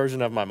duplicate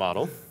version of my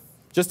model,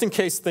 just in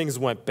case things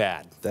went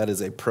bad. That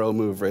is a pro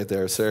move right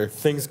there, sir.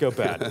 Things go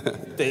bad.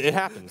 It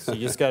happens. You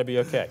just got to be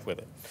okay with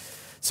it.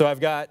 So I've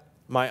got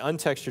my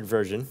untextured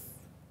version,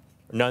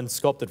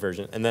 non-sculpted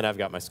version, and then I've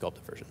got my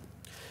sculpted version.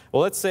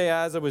 Well, let's say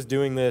as I was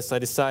doing this, I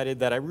decided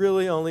that I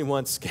really only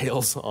want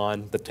scales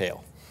on the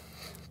tail.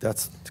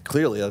 That's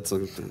clearly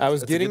I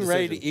was getting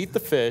ready to eat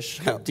the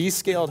fish,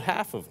 descaled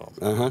half of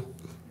them,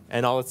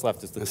 and all that's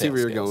left is the tail. I see where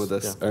you're scales. going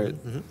with this. Yeah. All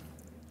right.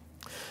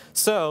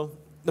 So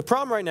the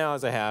problem right now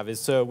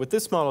so with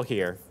this model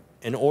here,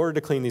 in order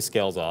to clean these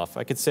scales off,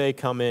 I could say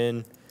come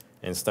in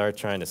and start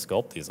trying to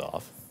sculpt these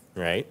off,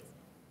 right?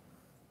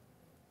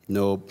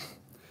 Nope.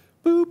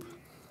 Boop.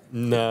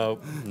 No,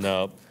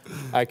 no.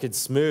 I could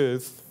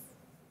smooth.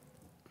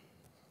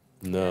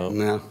 No.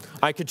 No.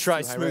 I could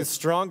try Too high smooth rate.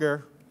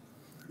 stronger.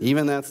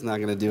 Even that's not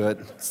going to do it.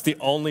 It's the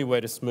only way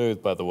to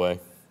smooth, by the way.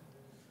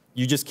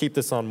 You just keep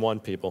this on one,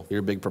 people. You're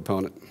a big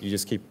proponent. You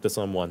just keep this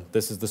on one.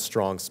 This is the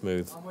strong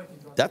smooth.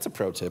 That's a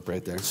pro tip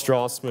right there.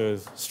 Strong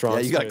smooth. Strong Yeah,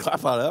 you got to smooth.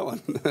 clap out of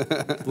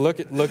that one.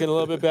 Looking a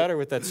little bit better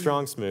with that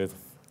strong smooth.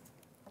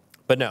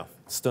 But no,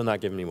 still not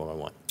giving me what I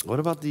want.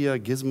 What about the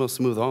Gizmo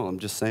Smooth All? I'm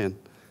just saying.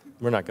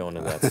 We're not going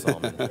to that,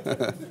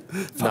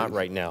 Solomon. Not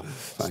right now.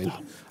 Fine.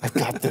 Stop. I've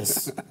got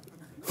this.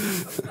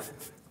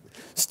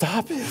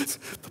 Stop it.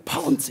 The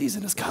pollen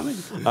season is coming.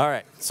 All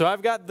right, so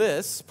I've got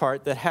this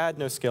part that had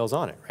no scales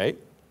on it, right?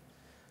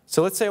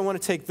 So let's say I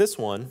want to take this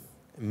one,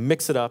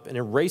 mix it up, and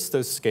erase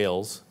those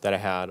scales that I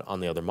had on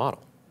the other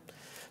model.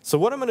 So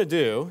what I'm going to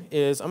do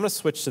is I'm going to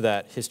switch to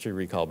that History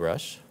Recall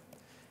brush.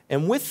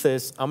 And with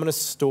this, I'm going to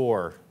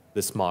store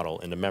this model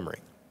into memory.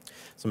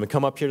 So I'm going to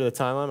come up here to the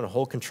timeline, I'm going to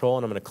hold Control,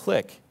 and I'm going to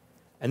click.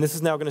 And this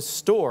is now going to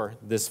store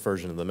this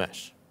version of the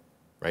mesh,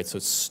 right? So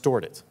it's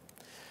stored it.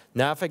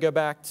 Now if I go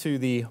back to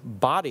the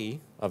body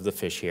of the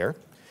fish here,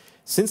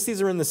 since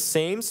these are in the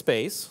same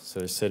space, so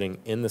they're sitting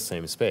in the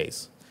same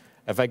space,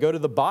 if I go to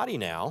the body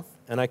now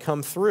and I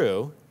come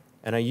through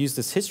and I use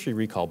this history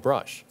recall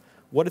brush,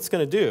 what it's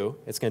going to do,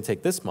 it's going to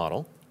take this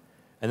model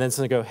and then it's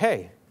going to go,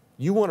 hey,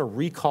 you want to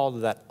recall to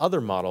that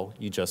other model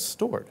you just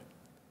stored.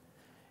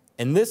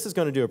 And this is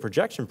going to do a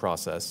projection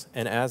process,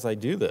 and as I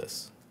do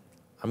this,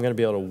 I'm going to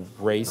be able to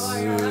race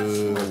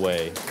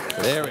away.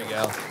 There we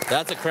go.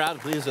 That's a crowd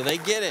pleaser. They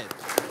get it.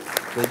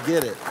 They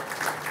get it.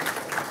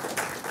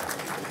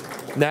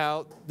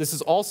 Now, this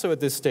is also at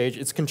this stage,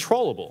 it's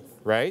controllable,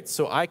 right?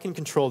 So I can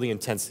control the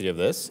intensity of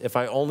this. If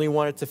I only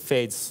want it to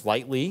fade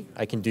slightly,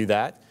 I can do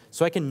that.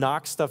 So I can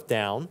knock stuff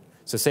down.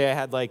 So say I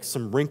had like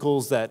some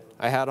wrinkles that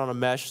I had on a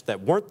mesh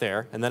that weren't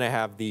there, and then I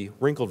have the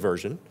wrinkled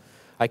version.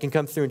 I can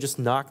come through and just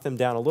knock them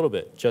down a little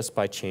bit just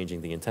by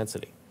changing the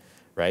intensity,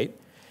 right?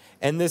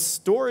 And this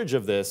storage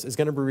of this is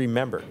going to be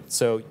remembered.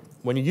 So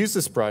when you use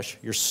this brush,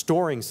 you're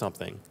storing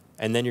something,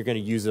 and then you're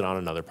going to use it on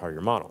another part of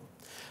your model.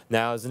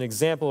 Now, as an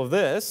example of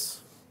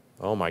this,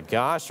 oh my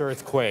gosh,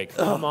 earthquake,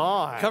 come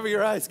on. Cover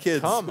your eyes,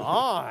 kids. Come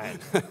on.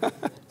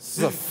 This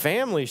is a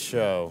family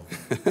show.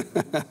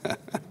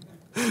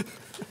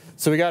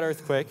 So we got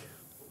earthquake.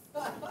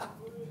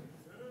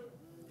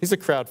 He's a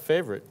crowd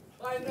favorite.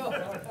 I know.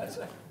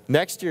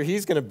 Next year,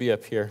 he's going to be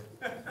up here.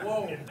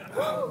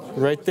 Whoa.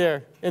 Right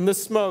there, in the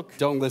smoke.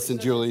 Don't listen,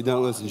 Julie.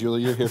 Don't listen,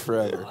 Julie. You're here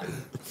forever.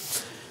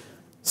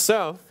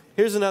 So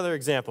here's another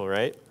example,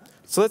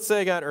 So let's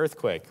say I got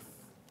earthquake.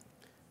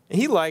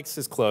 He likes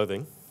his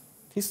clothing.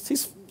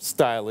 He's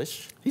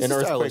stylish He's in a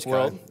earthquake stylish guy.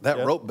 world. That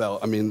Yep. rope belt,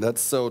 I mean,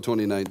 that's so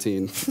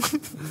 2019.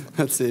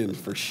 That's in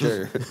for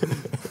sure.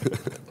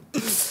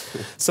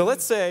 So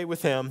let's say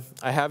with him,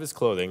 I have his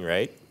clothing,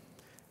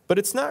 but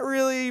it's not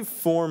really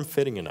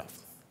form-fitting enough,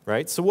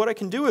 So what I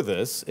can do with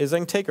this is I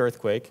can take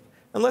earthquake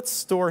and let's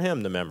store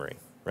him to memory,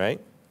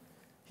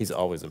 He's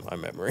always in my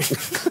memory.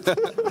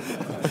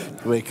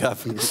 Wake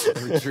up and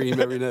dream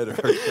every night of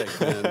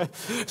earthquake, man.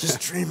 Just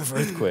dream of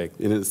earthquake.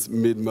 In his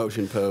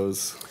mid-motion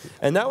pose.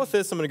 And now with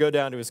this, I'm going to go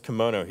down to his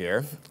kimono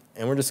here,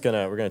 and we're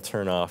gonna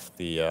turn off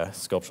the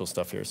sculptural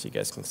stuff here so you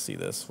guys can see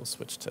this. We'll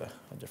switch to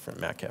a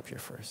different mat cap here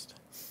first.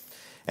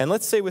 And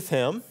let's say with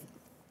him,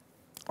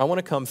 I want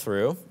to come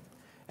through,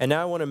 and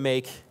now I want to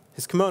make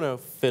his kimono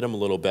fit him a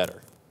little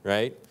better,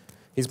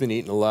 He's been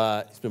eating a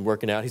lot. He's been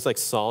working out. He's like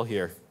Saul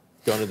here,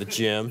 going to the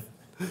gym.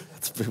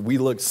 We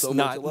look so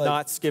much alike.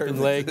 Not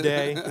skipping leg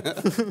day.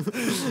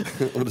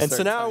 And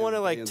so now I want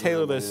to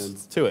tailor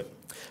this to it.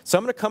 So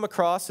I'm going to come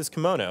across his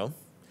kimono,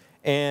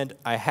 and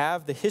I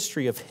have the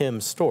history of him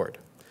stored.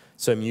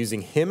 So I'm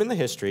using him in the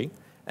history,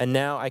 and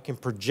now I can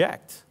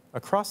project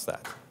across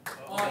that.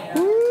 Oh, yeah.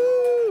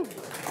 Woo!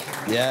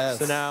 Yes.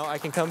 So now I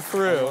can come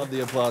through. I love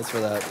the applause for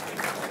that.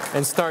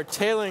 And start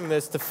tailoring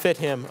this to fit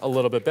him a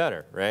little bit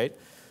better,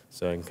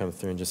 So I can come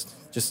through and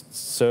just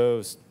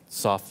so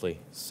softly,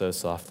 so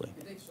softly.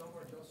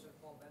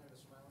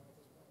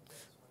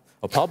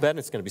 Oh, Paul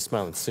Bennett's going to be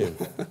smiling soon.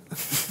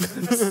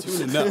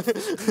 Soon enough.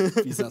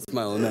 If he's not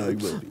smiling now, he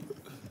will be.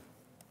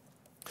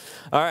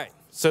 All right,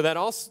 so that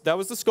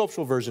was the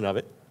sculptural version of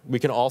it. We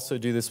can also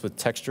do this with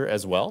texture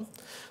as well.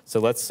 So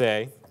let's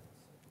say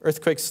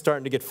earthquake's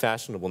starting to get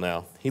fashionable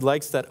now. He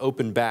likes that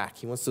open back.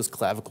 He wants those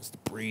clavicles to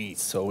breathe.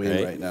 So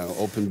in right now,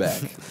 open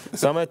back.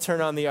 So I'm going to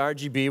turn on the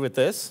RGB with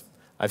this.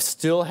 I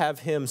still have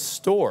him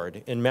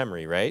stored in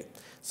memory,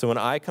 So when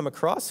I come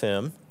across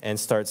him and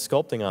start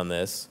sculpting on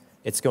this,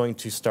 it's going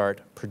to start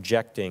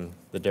projecting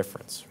the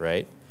difference,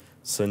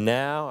 So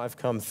now I've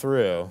come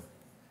through,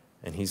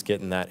 and he's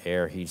getting that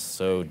air he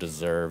so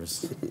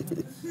deserves.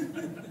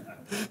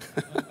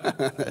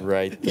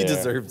 Right there. He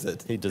deserves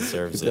it. He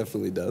deserves He it.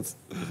 definitely does.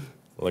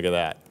 Look at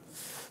that.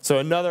 So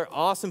another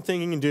awesome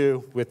thing you can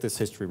do with this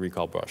history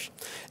recall brush.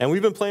 And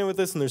we've been playing with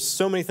this, and there's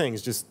so many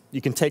things. Just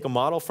you can take a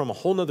model from a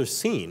whole nother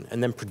scene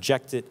and then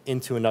project it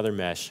into another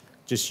mesh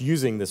just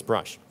using this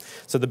brush.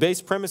 So the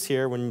base premise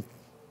here, when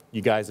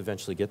you guys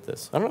eventually get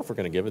this, I don't know if we're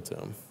going to give it to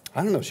them.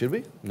 I don't know, should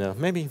we? No,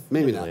 maybe not.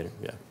 later.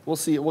 Yeah. We'll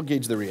see. We'll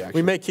gauge the reaction.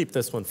 We may keep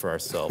this one for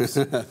ourselves.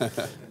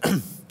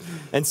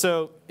 And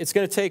so it's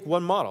going to take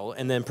one model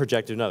and then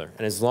project another.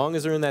 And as long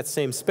as they're in that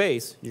same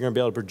space, you're going to be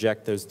able to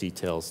project those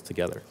details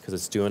together because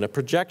it's doing a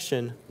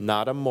projection,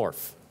 not a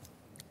morph.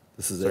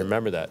 This is so it.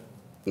 Remember that.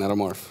 Not a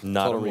morph.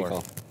 Not Total a morph.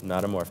 recall.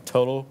 Not a morph.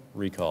 Total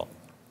recall.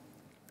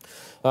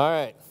 All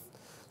right.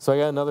 So I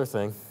got another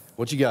thing.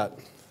 What you got?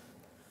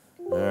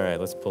 All right,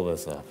 let's pull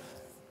this up.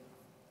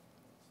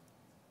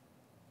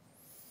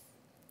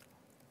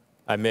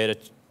 I made a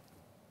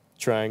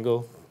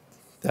triangle.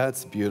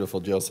 That's beautiful,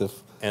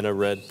 Joseph. And a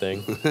red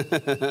thing.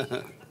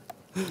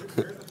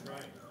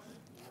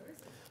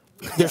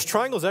 There's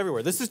triangles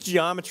everywhere. This is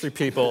geometry,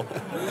 people.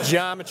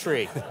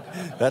 Geometry.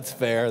 That's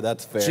fair.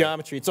 That's fair.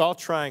 Geometry. It's all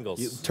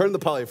triangles. Turn the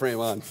polyframe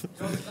on.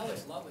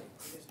 That's lovely.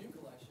 This new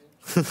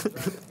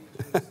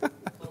collection.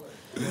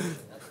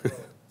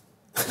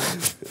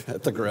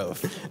 At the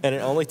Grove. And it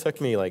only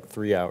took me like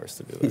 3 hours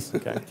to do this,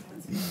 okay?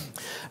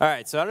 All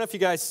right, so I don't know if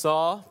you guys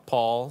saw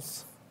Paul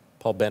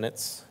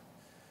Bennett's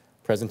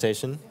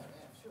presentation?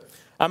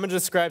 I'm going to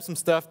describe some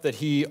stuff that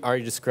he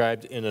already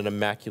described in an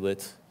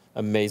immaculate,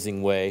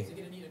 amazing way,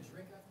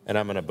 and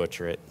I'm going to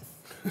butcher it.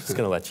 Just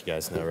going to let you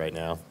guys know right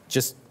now.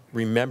 Just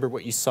remember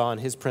what you saw in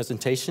his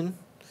presentation,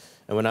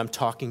 and when I'm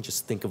talking,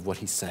 just think of what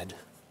he said.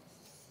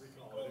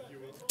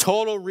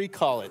 Total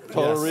recall it.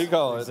 Total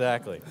recall it.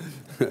 Exactly.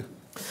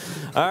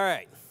 All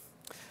right.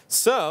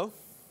 So,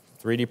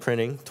 3D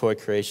printing, toy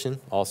creation,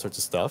 all sorts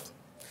of stuff.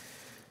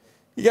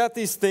 You got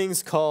these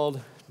things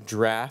called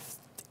draft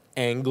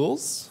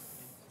angles.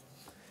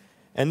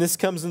 And this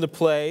comes into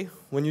play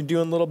when you're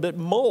doing little bit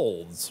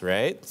molds,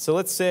 right? So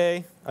let's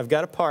say I've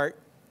got a part.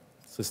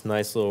 It's this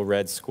nice little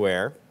red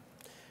square.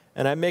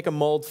 And I make a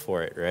mold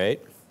for it,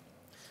 right?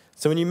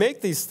 So when you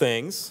make these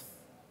things,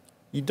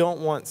 you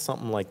don't want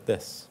something like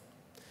this,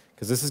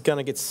 because this is going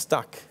to get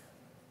stuck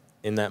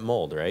in that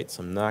mold, right?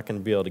 So I'm not going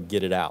to be able to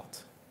get it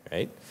out,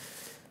 right?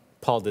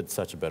 Paul did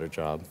such a better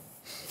job.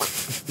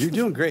 You're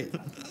doing great.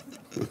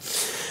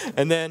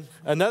 And then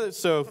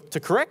so to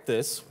correct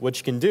this, what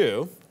you can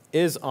do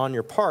is on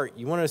your part,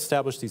 you want to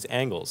establish these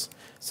angles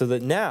so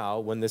that now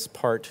when this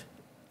part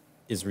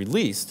is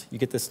released, you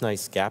get this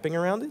nice gapping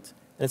around it,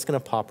 and it's going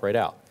to pop right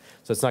out.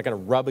 So it's not going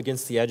to rub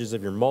against the edges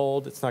of your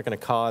mold. It's not going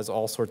to cause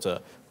all sorts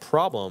of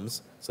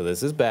problems. So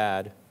this is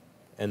bad,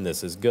 and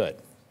this is good,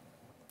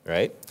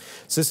 right?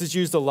 So this is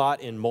used a lot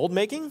in mold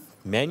making,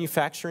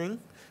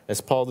 manufacturing,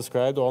 as Paul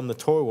described, all in the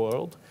toy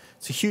world.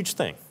 It's a huge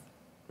thing,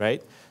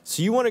 right?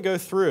 So you want to go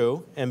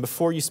through, and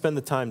before you spend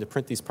the time to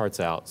print these parts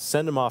out,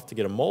 send them off to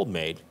get a mold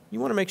made, you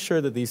want to make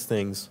sure that these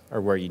things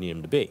are where you need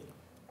them to be.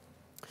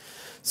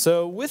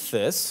 So with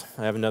this,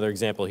 I have another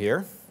example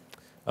here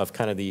of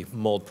kind of the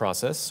mold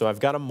process. So I've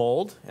got a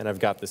mold, and I've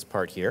got this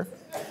part here.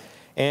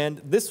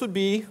 And this would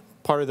be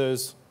part of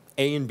those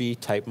A and B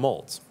type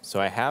molds.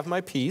 So I have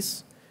my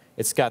piece.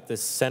 It's got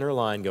this center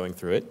line going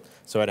through it.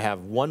 So I'd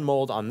have one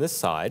mold on this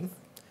side,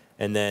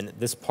 and then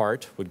this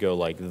part would go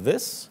like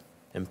this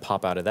and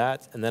pop out of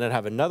that. And then I'd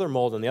have another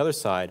mold on the other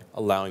side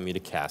allowing me to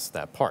cast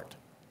that part.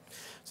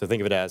 So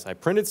think of it as I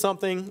printed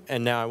something,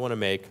 and now I want to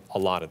make a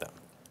lot of them.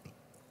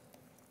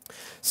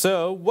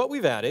 So what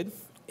we've added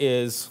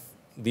is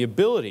the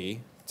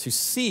ability to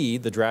see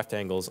the draft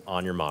angles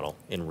on your model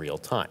in real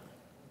time.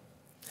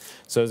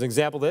 So as an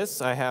example of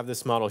this, I have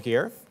this model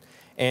here,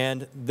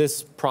 and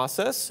this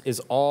process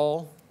is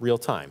all real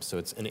time. So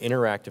it's an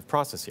interactive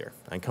process here.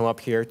 I can come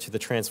up here to the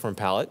transform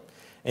palette,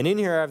 and in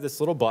here I have this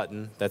little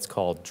button that's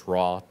called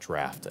Draw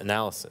Draft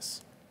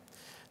Analysis.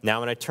 Now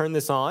when I turn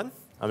this on,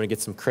 I'm going to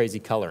get some crazy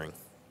coloring,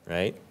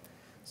 right?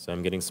 So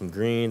I'm getting some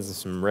greens and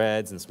some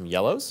reds and some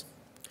yellows.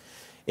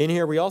 In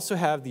here we also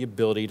have the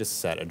ability to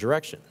set a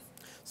direction.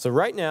 So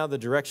right now the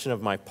direction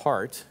of my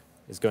part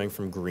is going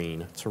from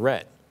green to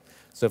red.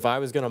 So if I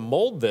was going to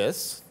mold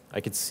this, I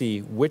could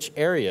see which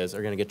areas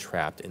are going to get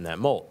trapped in that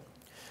mold.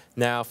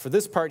 Now for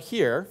this part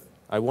here,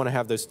 I want to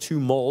have those two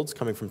molds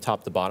coming from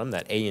top to bottom,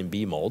 that A and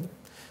B mold.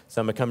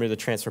 So I'm going to come to the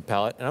transfer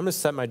palette, and I'm going to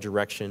set my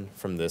direction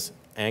from this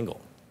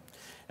angle.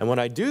 And when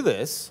I do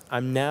this,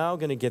 I'm now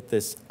going to get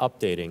this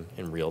updating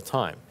in real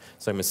time.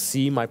 So I'm going to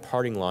see my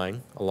parting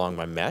line along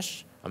my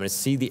mesh. I'm going to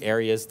see the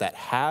areas that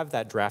have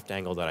that draft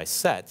angle that I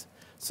set.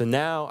 So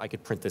now I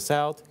could print this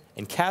out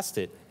and cast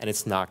it, and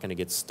it's not going to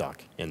get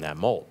stuck in that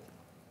mold.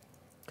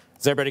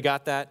 Has everybody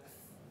got that?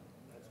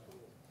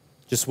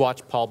 Just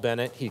watch Paul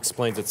Bennett. He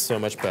explains it so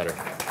much better.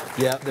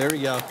 Yeah, there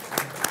we go.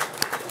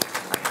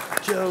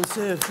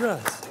 Joseph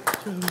Drust.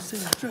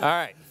 Joseph Drust. All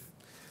right.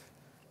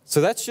 So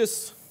that's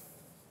just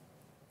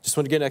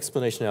want to get an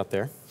explanation out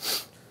there.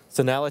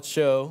 So now let's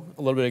show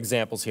a little bit of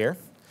examples here.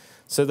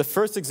 So the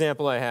first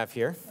example I have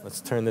here,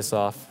 let's turn this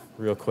off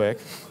real quick.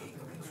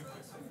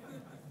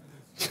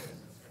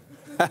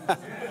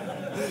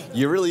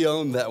 You really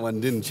owned that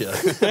one, didn't you?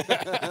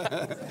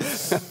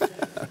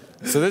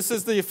 So this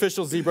is the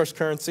official ZBrush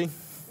currency.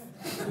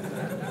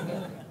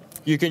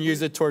 You can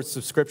use it towards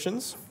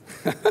subscriptions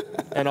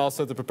and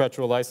also the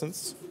perpetual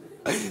license.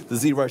 The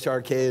ZBrush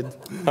Arcade.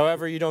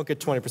 However, you don't get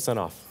 20%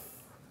 off.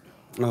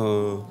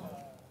 Oh.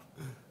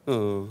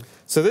 Oh.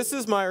 So this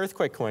is my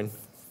earthquake coin.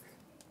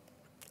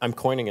 I'm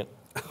coining it.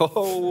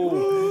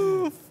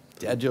 Oh.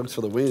 Dad jokes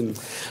for the win.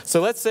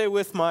 So let's say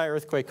with my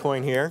earthquake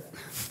coin here,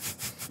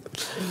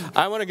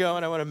 I want to go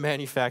and I want to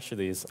manufacture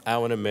these. I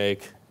want to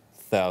make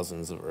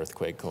thousands of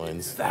earthquake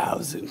coins.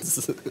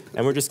 Thousands.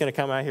 And we're just going to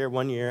come out here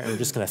one year and we're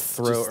just going to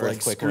throw just like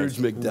earthquake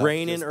Scrooge coins. McDuck,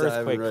 Rain in just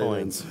earthquake diving right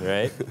coins,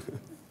 right?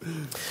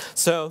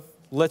 So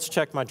let's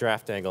check my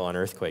draft angle on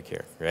earthquake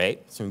here,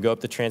 right? So I'm going to go up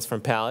to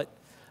transform palette.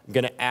 I'm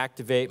going to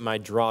activate my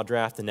draw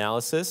draft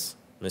analysis.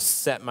 I'm going to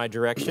set my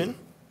direction.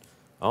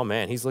 Oh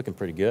man, he's looking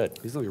pretty good.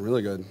 He's looking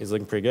really good. He's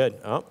looking pretty good.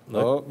 Oh,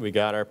 look, we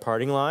got our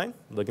parting line.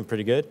 Looking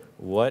pretty good.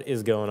 What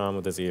is going on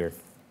with his ear?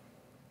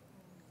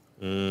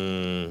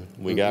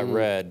 We got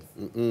red.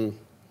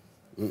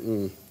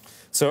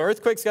 So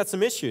earthquake's got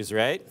some issues,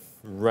 right?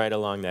 Right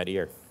along that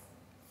ear.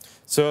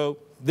 So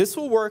this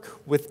will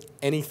work with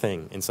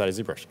anything inside of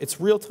ZBrush.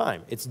 It's real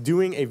time. It's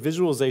doing a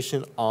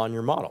visualization on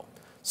your model.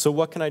 So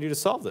what can I do to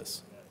solve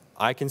this?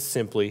 I can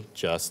simply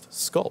just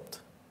sculpt,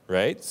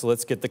 right? So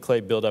let's get the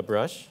clay buildup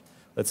brush.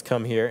 Let's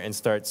come here and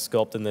start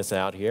sculpting this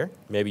out here,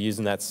 maybe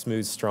using that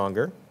smooth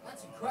stronger.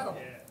 That's incredible.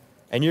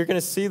 And you're going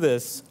to see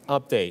this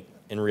update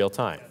in real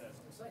time.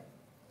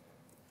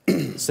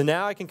 So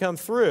now I can come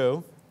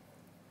through,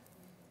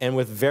 and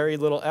with very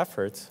little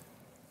effort,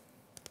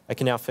 I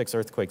can now fix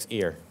Earthquake's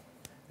ear.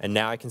 And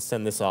now I can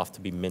send this off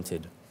to be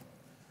minted.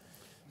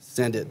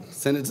 Send it.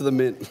 Send it to the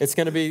mint. It's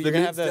going to be, you're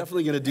going to have The mint's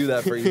definitely going to do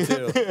that for you,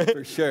 too,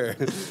 for sure.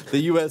 The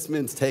U.S.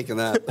 Mint's taking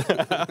that.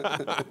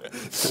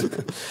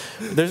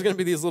 There's going to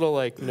be these little,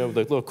 like, you know, like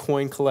little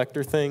coin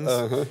collector things.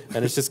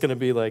 And it's just going to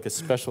be like a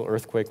special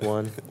Earthquake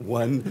one.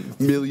 $1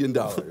 million.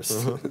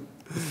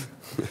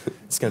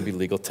 It's going to be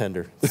legal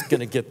tender. It's going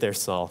to get there,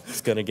 Saul.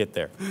 It's going to get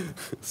there.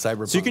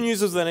 Cyberpunk. So you can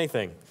use this with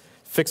anything.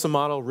 Fix a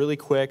model really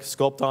quick,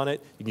 sculpt on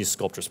it. You can use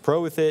Sculptris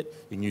Pro with it.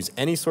 You can use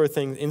any sort of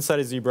thing inside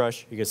of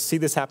ZBrush. You can see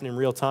this happen in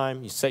real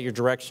time. You set your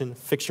direction,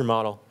 fix your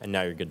model, and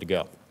now you're good to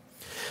go.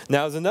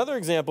 Now, as another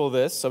example of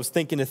this, I was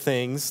thinking of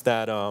things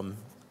that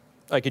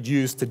I could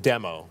use to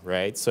demo,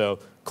 right? So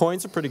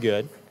coins are pretty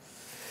good.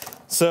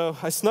 So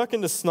I snuck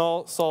into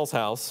Saul's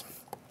house,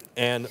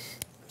 and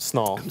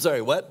I'm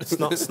sorry, what?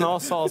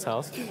 Saul's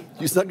house.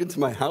 You snuck into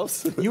my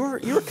house? You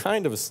were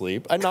kind of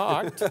asleep. I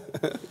knocked.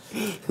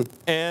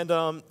 And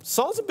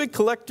Saul's a big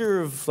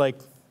collector of like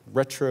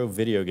retro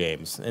video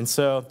games. And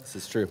so This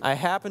is true. I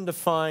happened to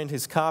find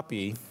his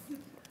copy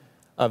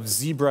of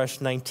ZBrush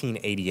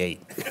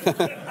 1988.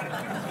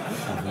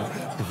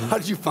 How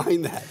did you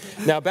find that?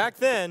 Now back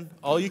then,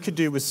 all you could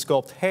do was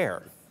sculpt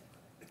hair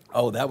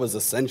Oh, that was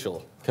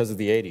essential. because of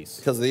the 80s.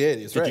 Because of the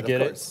 80s, Did right? you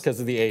get of it? course. Because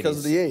of the 80s. Because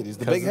of the 80s, the big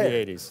Because of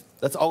hair. the 80s.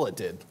 That's all it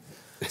did.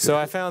 So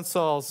I found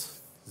Saul's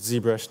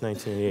ZBrush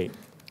 1988.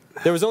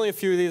 There was only a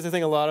few of these. I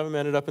think a lot of them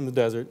ended up in the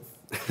desert.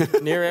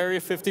 Near Area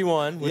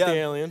 51 with Yeah. the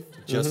alien.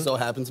 Just so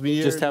happens to be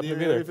here. Just happened to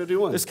be there. Area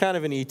 51. There's kind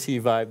of an ET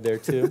vibe there,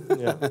 too.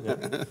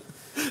 Yeah.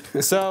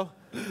 So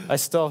I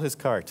stole his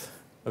cart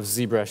of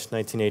ZBrush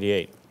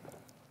 1988.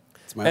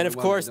 It's my And only of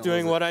one course, that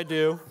doing knows what I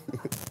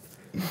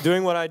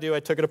do, I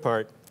took it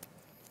apart.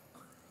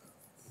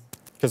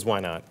 Because why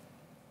not? it.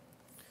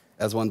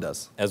 As one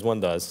does. As one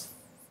does.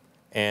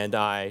 And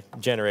I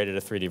generated a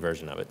 3D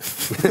version of it.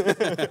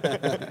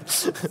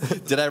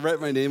 Did I write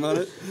my name on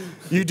it?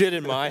 You did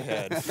in my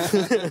head.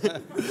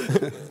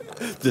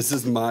 This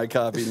is my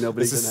copy.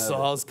 Nobody This can is have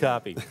Saul's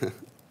copy.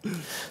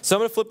 So I'm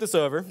going to flip this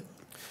over.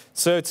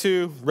 So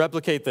to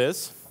replicate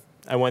this,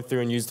 I went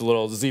through and used a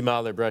little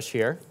ZModeler brush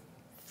here.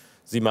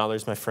 ZModeler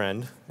is my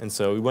friend. And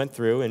so we went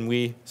through and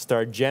we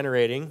started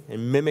generating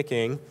and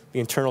mimicking the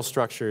internal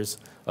structures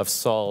of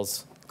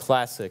Saul's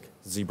classic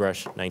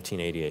ZBrush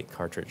 1988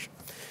 cartridge.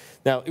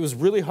 Now, it was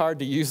really hard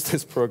to use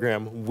this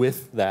program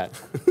with that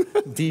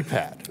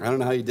D-pad. it. I don't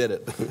know how you did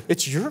it.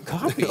 It's your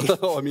copy.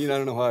 Oh, I mean, I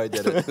don't know how I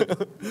did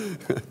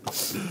it.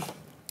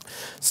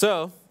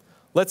 So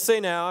let's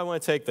say now I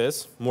want to take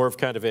this, more of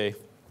kind of a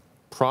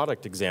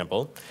product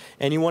example,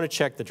 and you want to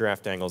check the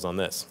draft angles on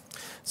this.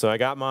 So I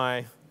got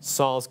my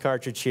Saul's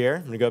cartridge here.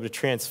 I'm going to go up to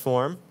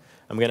Transform.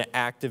 I'm going to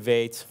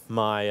activate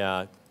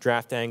my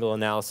draft angle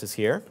analysis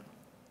here.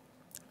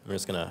 I'm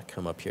just going to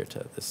come up here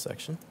to this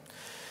section.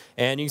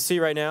 And you can see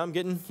right now I'm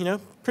getting,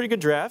 pretty good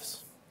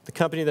drafts. The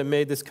company that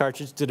made this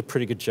cartridge did a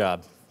pretty good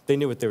job. They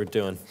knew what they were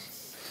doing.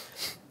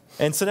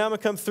 And so now I'm going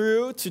to come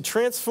through to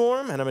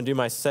Transform, and I'm going to do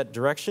my set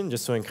direction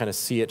just so I can kind of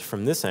see it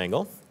from this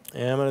angle.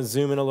 And I'm going to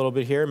zoom in a little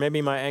bit here.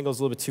 Maybe my angle's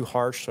a little bit too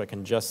harsh, so I can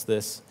adjust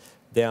this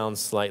down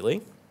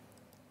slightly.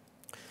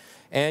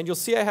 And you'll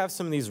see I have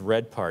some of these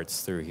red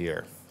parts through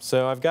here.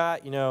 So I've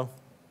got,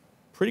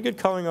 pretty good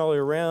coloring all the way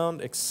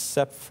around,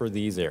 except for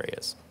these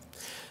areas.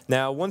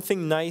 Now, one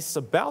thing nice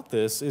about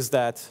this is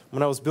that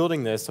when I was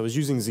building this, I was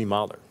using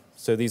ZModeler.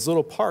 So these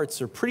little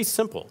parts are pretty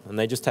simple, and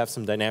they just have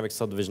some dynamic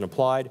subdivision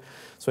applied,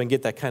 so I can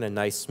get that kind of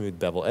nice, smooth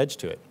bevel edge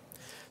to it.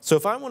 So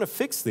if I want to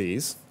fix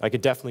these, I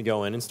could definitely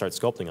go in and start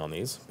sculpting on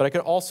these, but I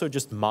could also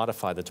just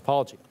modify the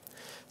topology.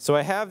 So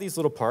I have these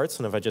little parts,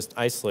 and if I just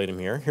isolate them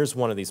here, here's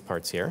one of these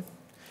parts here.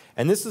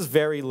 And this is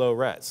very low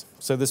res.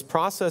 So this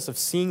process of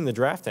seeing the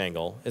draft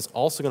angle is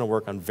also going to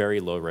work on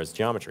very low res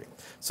geometry.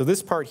 So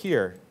this part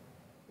here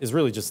is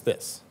really just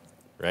this,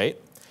 right?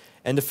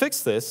 And to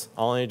fix this,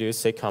 all I need to do is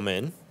say come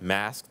in,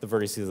 mask the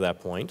vertices at that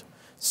point,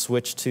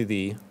 switch to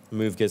the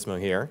move gizmo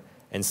here,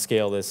 and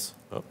scale this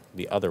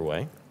the other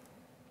way.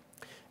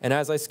 And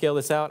as I scale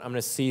this out, I'm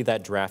going to see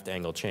that draft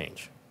angle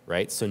change,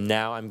 right? So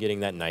now I'm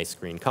getting that nice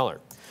green color.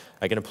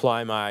 I can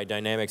apply my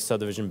dynamic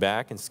subdivision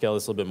back and scale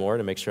this a little bit more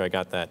to make sure I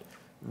got that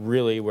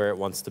really where it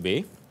wants to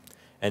be.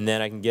 And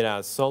then I can get out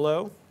of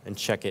solo and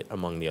check it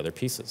among the other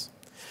pieces.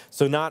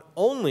 So not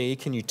only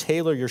can you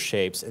tailor your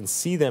shapes and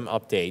see them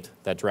update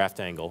that draft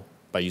angle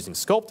by using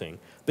sculpting,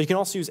 but you can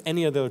also use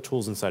any of the other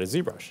tools inside of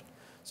ZBrush.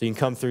 So you can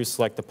come through,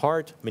 select the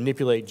part,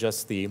 manipulate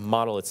just the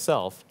model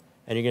itself,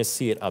 and you're going to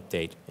see it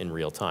update in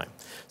real time.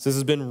 So this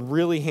has been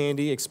really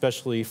handy,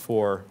 especially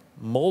for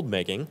mold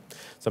making.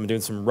 So I'm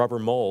doing some rubber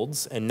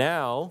molds, and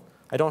now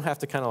I don't have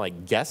to kind of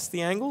like guess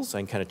the angles. I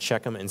can kind of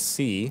check them and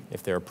see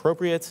if they're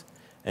appropriate,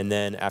 and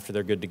then after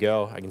they're good to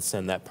go, I can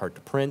send that part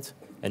to print,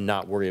 and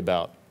not worry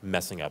about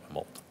messing up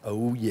mold.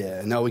 Oh,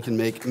 yeah. Now we can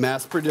make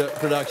mass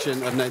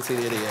production of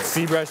 1988.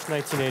 ZBrush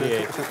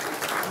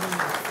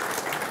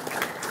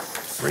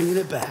 1988. Bringing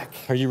it back.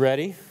 Are you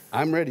ready?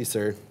 I'm ready,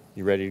 sir.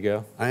 You ready to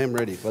go? I am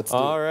ready. Let's do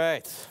All it.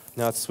 right.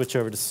 Now let's switch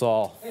over to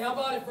Saul. Hey, how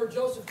about it for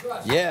Joseph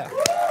Drust? Yeah.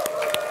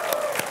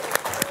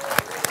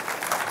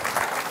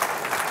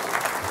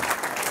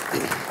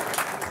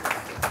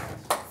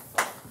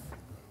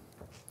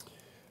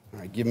 All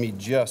right, give me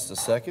just a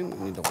second.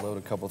 I need to load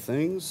a couple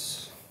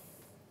things.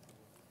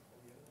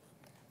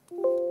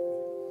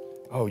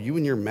 Oh, you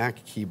and your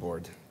Mac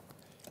keyboard.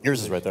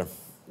 Yours is right there.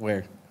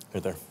 Where?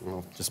 Right there.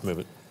 Oh. Just move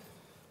it.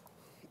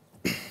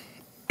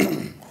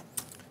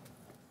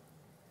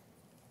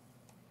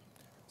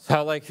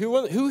 So, like,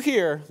 who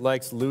here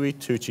likes Louis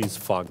Tucci's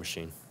fog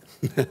machine?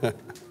 Love that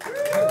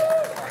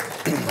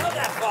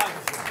fog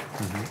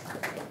machine.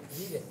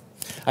 Need it.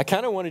 I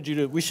kind of wanted you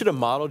to, we should have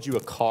modeled you a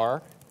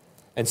car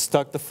and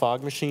stuck the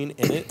fog machine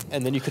in it,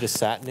 and then you could have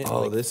sat in it and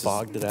Oh, like, this is-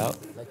 fogged it out.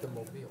 Like the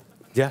mobile.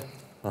 Yeah.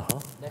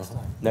 Next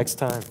time. Next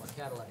time. My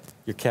Cadillac.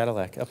 Your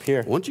Cadillac up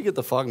here. Once you get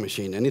the fog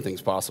machine,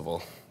 anything's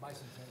possible. Bicentennial.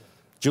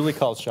 Julie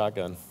calls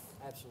shotgun.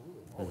 Absolutely.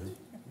 Always.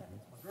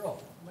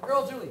 My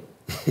girl, Julie.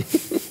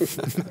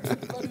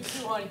 Love you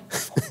too, honey.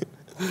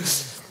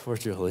 Poor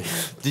Julie.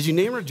 Did you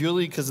name her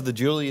Julie because of the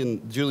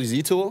Julie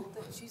Z tool?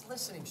 She's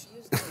listening. She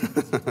is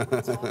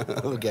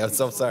listening. Okay, I'm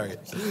so sorry.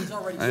 She's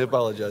already I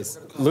apologize.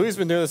 Louis has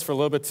been doing this for a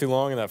little bit too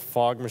long, and that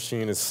fog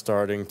machine is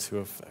starting to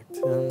affect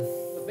him.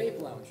 The vape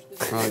lounge.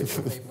 This is All right,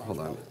 the vape lounge. hold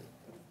on.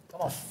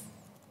 Come on.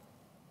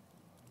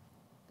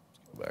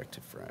 Go back to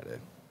Friday.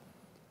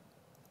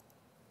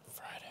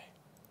 Friday.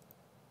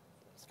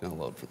 It's gonna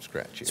load from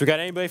scratch here. So we got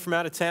anybody from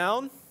out of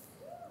town?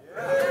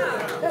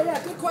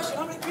 Yeah, good question.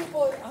 How many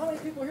people are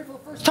here for the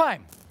first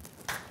Time.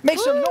 Make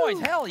some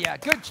noise. Hell yeah.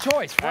 Good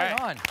choice. Right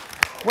All right.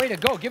 on. Way to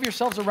go. Give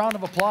yourselves a round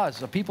of applause.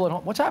 The people at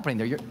home. What's happening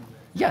there?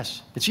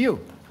 Yes, it's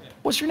you.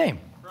 What's your name?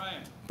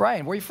 Brian,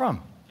 Brian, where are you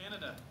from?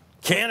 Canada.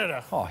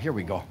 Canada. Oh, here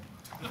we go.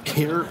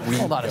 Here we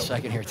Hold on go. a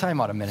second here. Time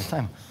out a minute.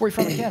 Where are you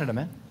from in Canada,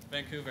 man?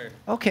 Vancouver.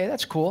 Okay,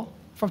 that's cool.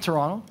 From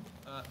Toronto.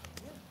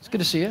 It's good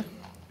to see you.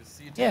 Good to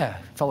see you too. Yeah,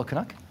 fellow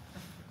Canuck.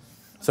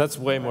 So that's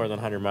way more than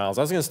 100 miles.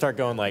 I was going to start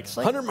going like It's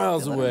like 100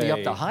 miles let it be away.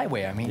 up the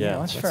highway. I mean, Yeah, you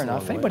know, it's that's fair a long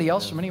enough. way, Anybody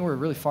else yeah. from anywhere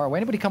really far away?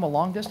 Anybody come a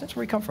long distance?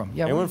 Where you come from?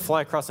 Yeah, Anyone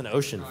fly across an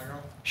ocean?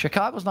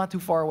 Chicago's not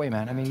too far away,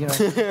 man. I mean, you know,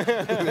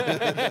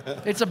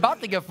 it's about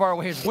to get far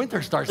away as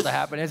winter starts to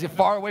happen. As it's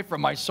far away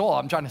from my soul,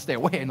 I'm trying to stay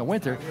away in the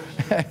winter,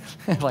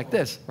 like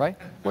this, right?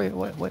 Wait,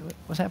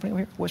 what's happening over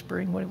here?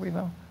 Whispering? What are we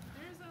about?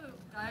 There's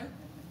a guy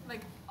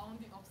like on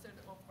the opposite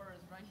of us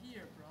right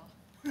here,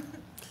 bro.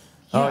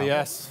 Oh,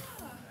 yes.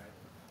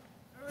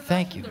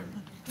 Thank you.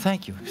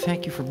 Thank you.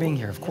 Thank you for being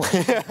here, of course.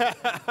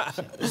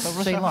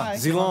 Say long.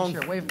 Zilong.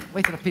 Sure.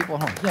 Wait to the people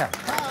at home. Yeah.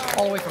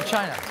 All the way from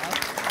China.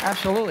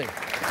 Absolutely.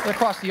 They're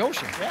across the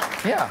ocean.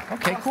 Yeah.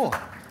 Okay, cool.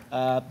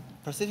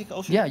 Pacific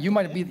Ocean. Yeah, you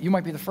might be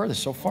the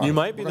furthest so far. You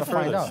might be We're the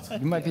gonna find furthest.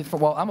 out. You might be.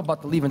 Well, I'm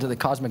about to leave into the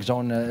cosmic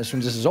zone as soon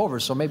as this is over.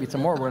 So maybe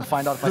tomorrow we're gonna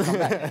find out if I come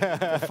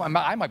back.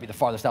 I might be the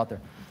farthest out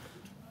there.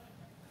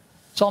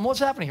 Solomon, what's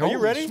happening here? Are you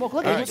Holy ready? Smoke.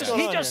 Look All at right, him. what's He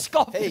going just on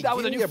sculpted Hey, that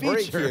with a give new me a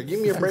break feature. here.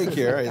 Give me a break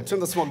here. All right, turn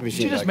the smoke Did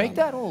machine you just back make on.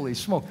 that? Holy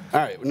smoke. All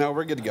right, now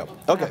we're good to go.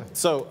 Okay,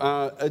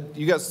 so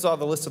you guys saw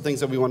the list of things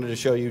that we wanted to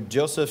show you.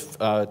 Joseph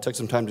took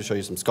some time to show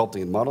you some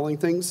sculpting and modeling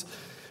things.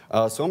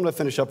 So I'm going to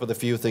finish up with a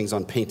few things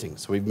on painting.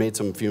 So we've made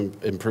some few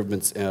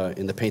improvements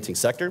in the painting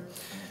sector.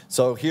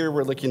 So here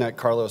we're looking at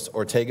Carlos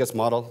Ortega's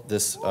model,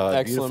 this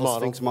beautiful model.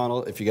 Sphinx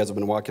model. If you guys have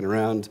been walking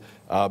around,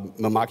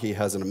 Mamaki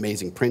has an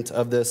amazing print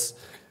of this.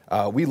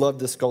 We love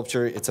this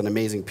sculpture. It's an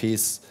amazing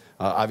piece.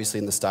 Obviously,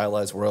 in the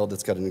stylized world,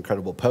 it's got an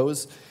incredible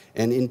pose.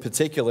 And in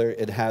particular,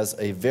 it has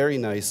a very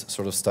nice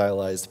sort of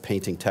stylized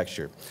painting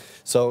texture.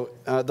 So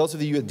those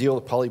of you who deal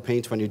with poly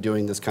paint when you're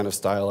doing this kind of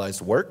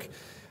stylized work,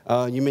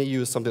 you may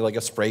use something like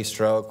a spray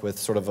stroke with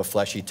sort of a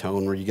fleshy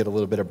tone where you get a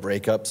little bit of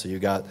breakup. So you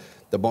got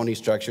the bony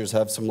structures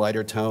have some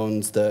lighter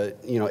tones. The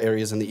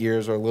areas in the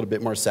ears are a little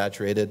bit more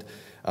saturated.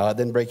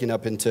 Then breaking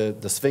up into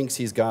the Sphinx,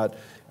 he's got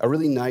a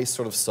really nice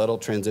sort of subtle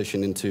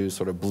transition into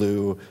sort of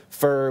blue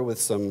fur with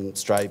some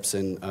stripes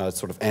and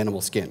sort of animal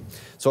skin.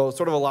 So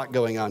sort of a lot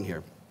going on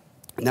here.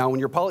 Now, when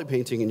you're poly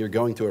painting and you're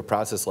going through a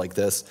process like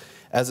this,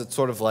 as it's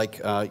sort of like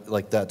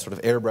that sort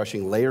of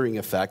airbrushing layering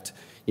effect,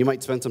 you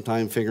might spend some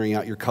time figuring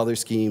out your color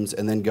schemes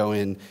and then go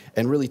in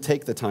and really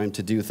take the time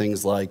to do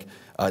things like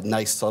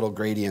nice subtle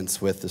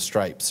gradients with the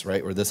stripes,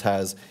 right? Where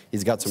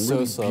he's got some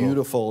really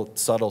beautiful,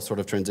 subtle sort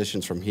of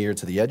transitions from here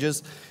to the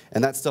edges.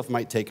 And that stuff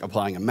might take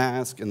applying a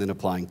mask and then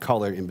applying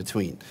color in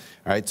between,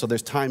 all right? So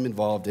there's time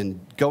involved in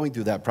going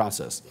through that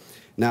process.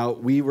 Now,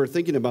 we were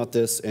thinking about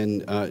this,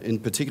 and in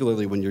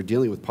particularly when you're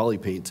dealing with poly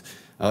paint,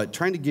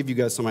 trying to give you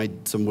guys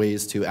some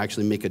ways to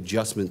actually make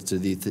adjustments to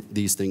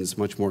these things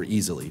much more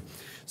easily.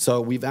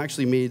 So we've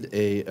actually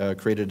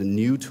created a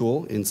new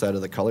tool inside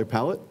of the color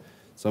palette.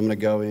 So I'm going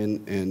to go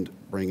in and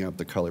bring up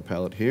the color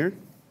palette here.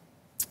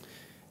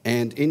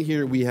 And in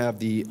here we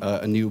have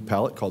a new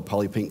palette called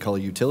Poly Paint Color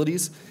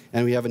Utilities,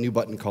 and we have a new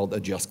button called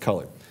Adjust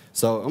Color.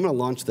 So I'm going to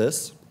launch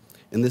this,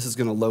 and this is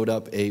going to load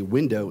up a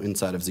window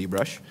inside of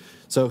ZBrush.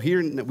 So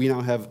here we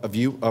now have a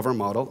view of our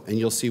model, and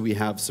you'll see we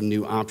have some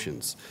new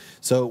options.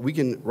 So we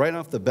can, right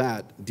off the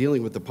bat,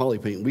 dealing with the poly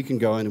paint, we can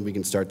go in and we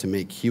can start to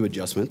make hue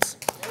adjustments,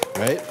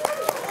 right?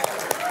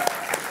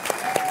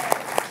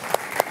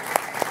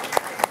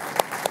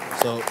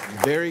 So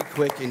very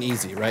quick and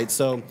easy, right?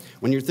 So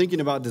when you're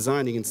thinking about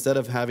designing, instead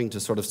of having to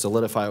sort of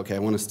solidify, okay, I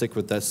want to stick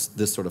with this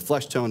sort of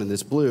flesh tone and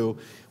this blue,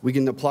 we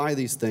can apply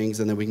these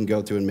things and then we can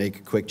go through and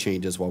make quick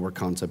changes while we're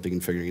concepting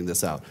and figuring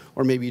this out.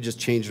 Or maybe you just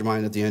change your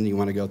mind at the end and you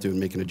want to go through and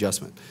make an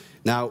adjustment.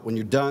 Now, when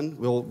you're done,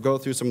 we'll go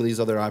through some of these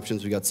other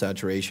options. We got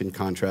saturation,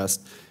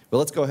 contrast, but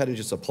let's go ahead and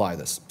just apply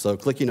this. So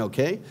clicking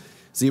OK,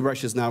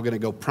 ZBrush is now going to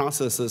go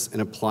process this and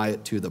apply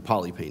it to the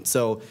poly paint.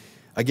 So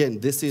again,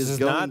 this is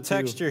going not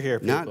texture here,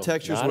 people. Not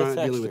textures. We're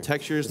not dealing with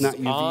textures, not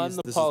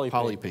UVs. This is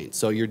poly paint.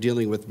 So you're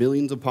dealing with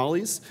millions of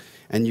polys,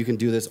 and you can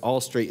do this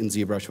all straight in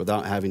ZBrush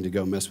without having to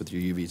go mess with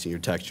your UVs and your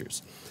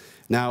textures.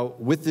 Now,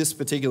 with this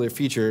particular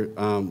feature,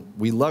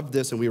 we loved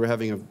this, and we were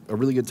having a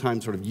really good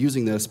time sort of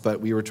using this, but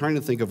we were trying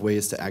to think of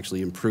ways to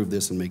actually improve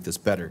this and make this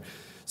better.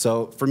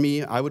 So for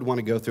me, I would want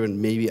to go through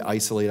and maybe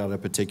isolate out a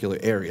particular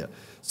area.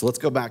 So let's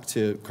go back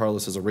to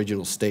Carlos's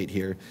original state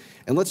here.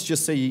 And let's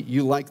just say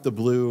you like the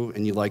blue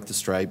and you like the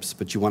stripes,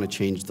 but you want to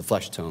change the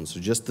flesh tone, so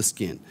just the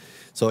skin.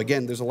 So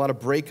again, there's a lot of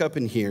breakup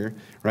in here,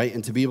 right?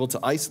 And to be able to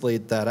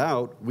isolate that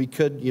out, we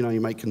could, you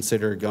might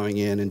consider going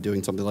in and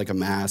doing something like a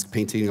mask,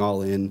 painting it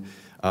all in.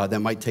 That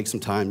might take some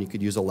time. You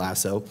could use a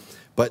lasso.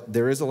 But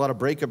there is a lot of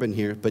breakup in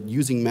here, but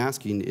using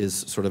masking is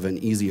sort of an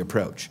easy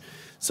approach.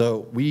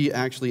 So we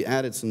actually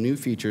added some new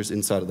features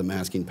inside of the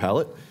masking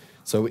palette.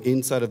 So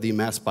inside of the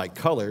mask by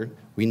color,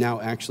 we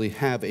now actually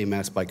have a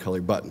mask by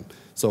color button.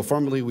 So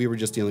formerly, we were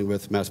just dealing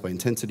with mask by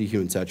intensity,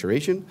 hue, and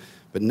saturation.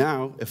 But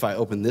now, if I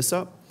open this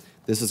up,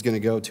 this is going to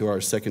go to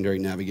our secondary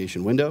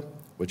navigation window,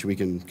 which we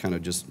can kind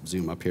of just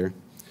zoom up here.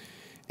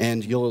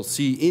 And you'll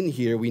see in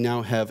here, we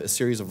now have a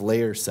series of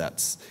layer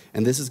sets.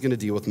 And this is going to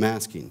deal with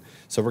masking.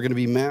 So we're going to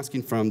be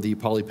masking from the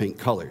poly paint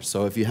colors.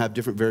 So if you have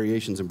different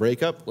variations in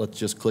breakup, let's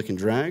just click and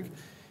drag.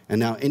 And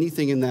now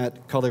anything in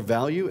that color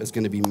value is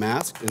going to be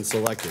masked and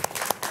selected.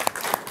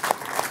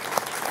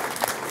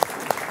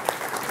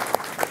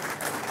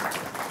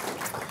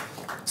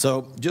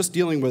 So just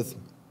dealing with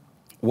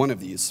one of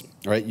these,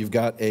 all right, you've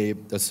got a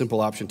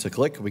simple option to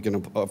click. We can,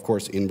 of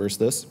course, inverse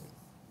this.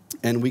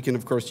 And we can,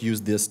 of course,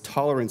 use this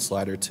tolerance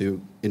slider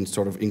to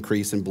sort of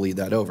increase and bleed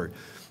that over.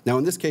 Now,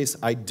 in this case,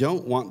 I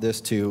don't want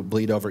this to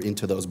bleed over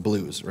into those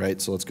blues,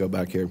 right? So let's go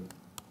back here.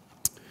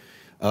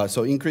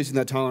 So increasing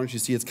that tolerance, you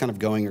see it's kind of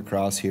going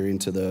across here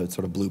into the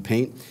sort of blue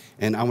paint.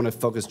 And I want to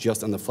focus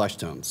just on the flesh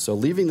tones. So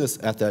leaving this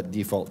at that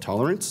default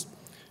tolerance.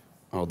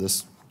 Oh,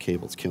 this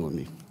cable's killing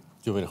me. Do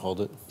you want me to hold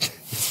it?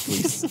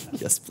 Please.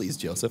 Yes, please,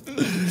 Joseph.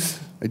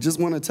 I just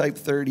want to type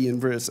 30 and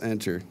press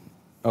enter.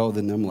 Oh, the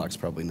numlock's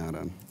probably not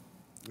on.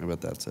 I bet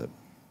that's it.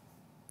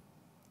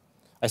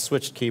 I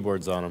switched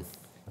keyboards on them.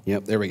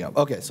 Yep, there we go.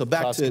 Okay, so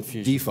back to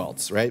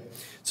defaults, right?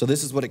 So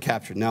this is what it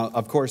captured. Now,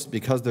 of course,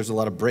 because there's a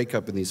lot of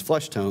breakup in these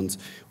flesh tones,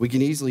 we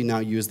can easily now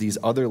use these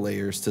other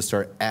layers to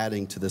start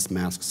adding to this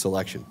mask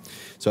selection.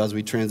 So as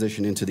we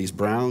transition into these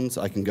browns,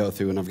 I can go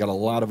through, and I've got a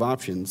lot of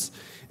options.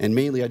 And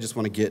mainly, I just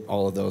want to get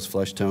all of those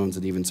flesh tones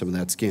and even some of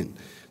that skin.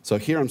 So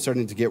here I'm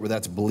starting to get where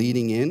that's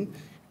bleeding in.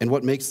 And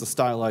what makes the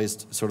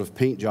stylized sort of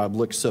paint job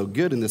look so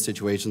good in this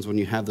situation is when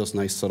you have those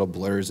nice subtle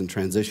blurs and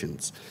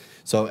transitions.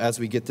 So as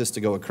we get this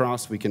to go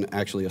across, we can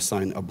actually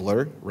assign a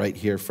blur right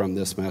here from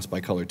this mask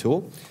by color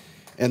tool.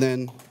 And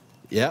then,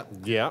 yep.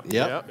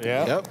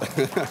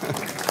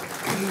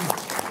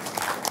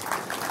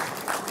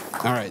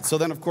 All right, so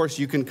then of course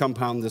you can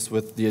compound this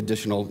with the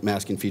additional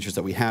masking features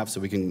that we have, so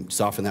we can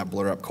soften that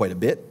blur up quite a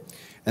bit.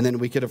 And then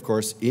we could, of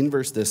course,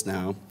 inverse this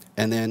now.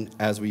 And then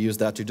as we use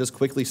that to just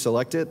quickly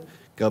select it,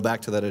 go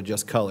back to that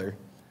adjust color.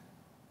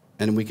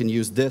 And we can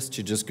use this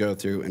to just go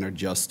through and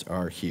adjust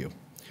our hue.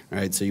 All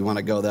right, so you want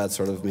to go that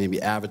sort of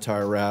maybe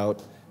avatar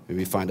route,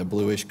 maybe find a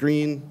bluish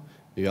green.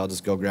 Maybe I'll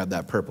just go grab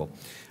that purple.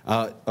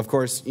 Of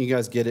course, you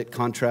guys get it,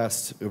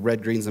 contrast,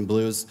 red, greens, and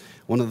blues.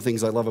 One of the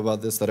things I love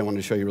about this that I want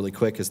to show you really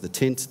quick is the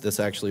tint. This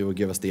actually will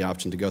give us the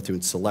option to go through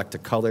and select a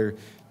color,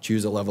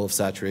 choose a level of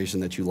saturation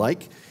that you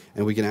like,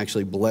 and we can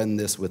actually blend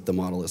this with the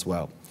model as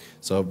well.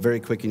 So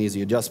very quick and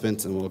easy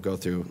adjustments, and we'll go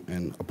through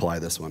and apply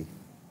this one.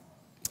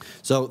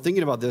 So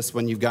thinking about this,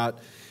 when you've got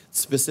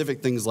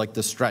specific things like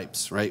the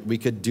stripes, right? We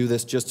could do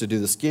this just to do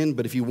the skin,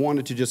 but if you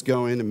wanted to just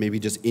go in and maybe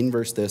just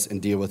inverse this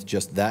and deal with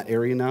just that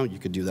area now, you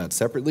could do that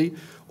separately,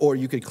 or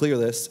you could clear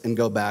this and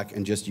go back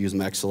and just use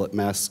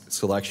mask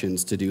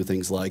selections to do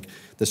things like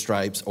the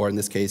stripes, or in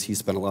this case, he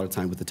spent a lot of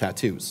time with the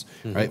tattoos,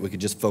 right? We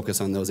could just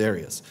focus on those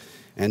areas.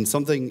 And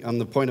something on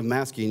the point of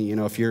masking, you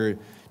know, if you're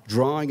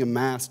drawing a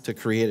mask to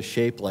create a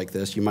shape like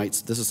this,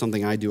 this is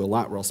something I do a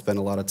lot where I'll spend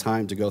a lot of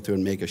time to go through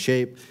and make a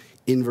shape,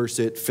 inverse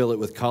it, fill it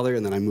with color,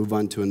 and then I move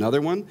on to another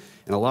one.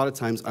 And a lot of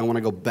times I want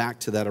to go back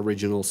to that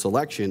original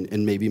selection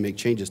and maybe make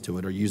changes to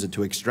it or use it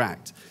to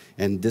extract.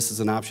 And this is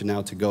an option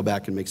now to go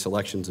back and make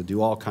selections and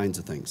do all kinds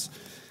of things.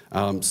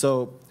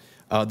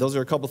 Those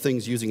are a couple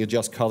things using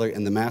adjust color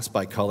and the mask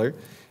by color.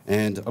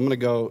 And I'm going to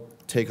go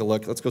take a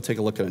look. Let's go take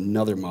a look at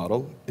another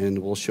model, and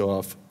we'll show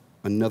off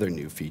another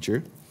new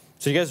feature.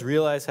 So you guys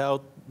realize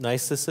how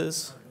nice this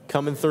is?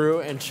 Coming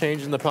through and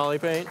changing the poly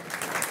paint?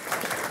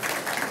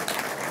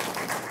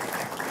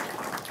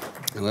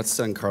 And let's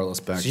send Carlos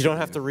back. So you don't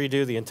have to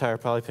redo the entire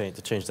poly paint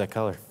to change that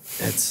color.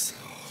 It's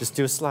Just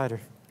do a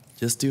slider.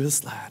 just do a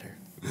slider.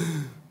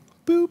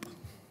 Boop.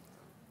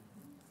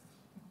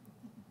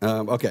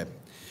 Okay.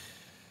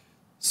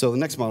 So the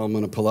next model I'm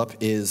going to pull up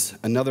is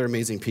another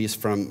amazing piece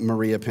from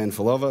Maria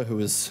Panfilova, who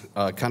is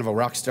kind of a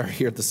rock star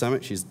here at the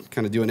Summit. She's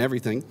kind of doing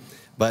everything.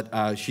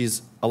 But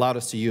she's allowed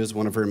us to use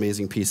one of her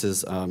amazing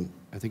pieces.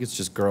 I think it's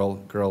just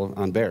Girl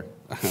on Bear.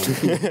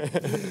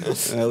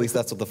 At least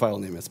that's what the file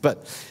name is.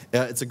 But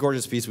it's a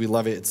gorgeous piece. We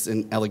love it. It's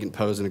an elegant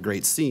pose and a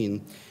great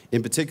scene.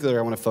 In particular,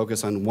 I want to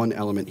focus on one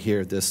element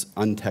here, this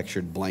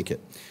untextured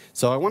blanket.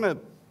 So I want to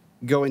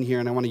go in here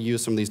and I want to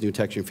use some of these new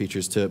texturing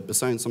features to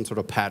assign some sort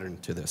of pattern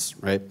to this,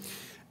 right?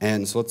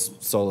 And so let's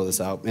solo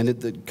this out.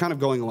 And kind of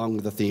going along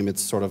with the theme,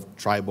 it's sort of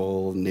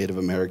tribal, Native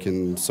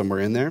American, somewhere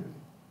in there.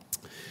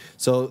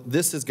 So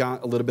this has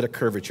got a little bit of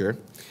curvature.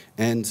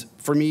 And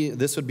for me,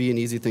 this would be an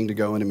easy thing to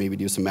go in and maybe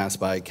do some mask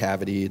by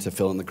cavity to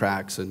fill in the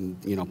cracks and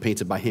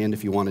paint it by hand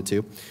if you wanted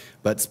to.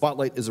 But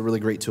Spotlight is a really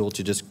great tool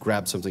to just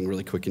grab something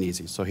really quick and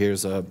easy. So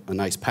here's a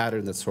nice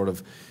pattern that's sort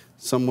of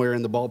somewhere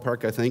in the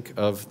ballpark, I think,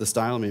 of the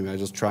style. Maybe I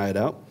just try it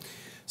out.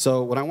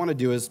 So what I want to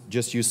do is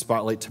just use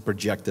Spotlight to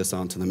project this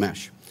onto the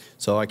mesh.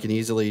 So I can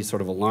easily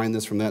sort of align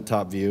this from that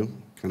top view,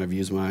 kind of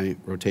use my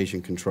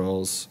rotation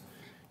controls,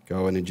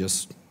 go in and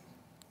just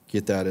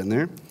get that in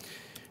there.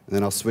 And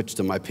then I'll switch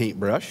to my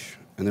paintbrush,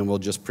 and then we'll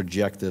just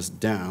project this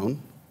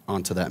down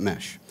onto that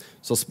mesh.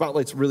 So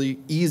Spotlight's really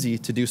easy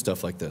to do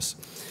stuff like this.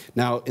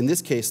 Now, in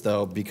this case,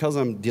 though, because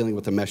I'm dealing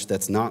with a mesh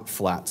that's not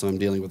flat, so I'm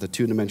dealing with a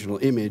two-dimensional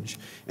image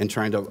and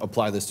trying to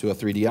apply this to a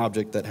 3D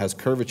object that has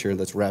curvature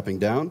that's wrapping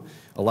down,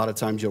 a lot of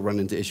times you'll run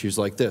into issues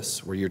like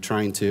this, where you're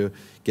trying to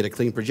get a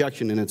clean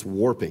projection and it's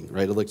warping,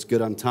 right? It looks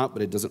good on top,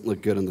 but it doesn't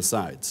look good on the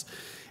sides.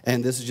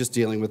 And this is just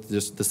dealing with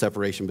just the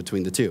separation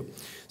between the two.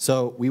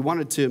 So we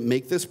wanted to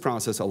make this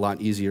process a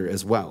lot easier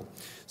as well.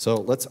 So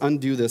let's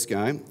undo this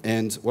guy.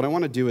 And what I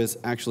want to do is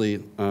actually,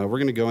 we're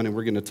going to go in and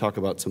we're going to talk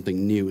about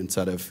something new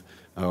inside of,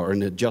 or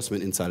an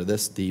adjustment inside of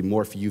this, the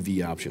Morph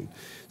UV option.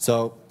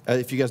 So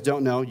if you guys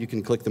don't know, you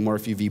can click the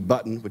Morph UV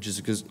button, which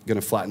is going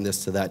to flatten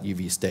this to that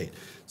UV state.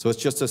 So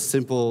it's just a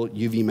simple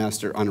UV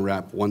master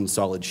unwrap one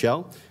solid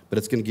shell, but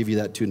it's going to give you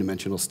that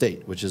two-dimensional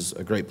state, which is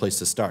a great place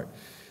to start.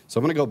 So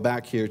I'm going to go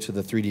back here to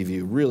the 3D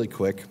view really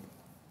quick,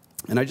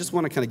 and I just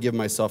want to kind of give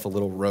myself a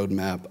little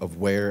roadmap of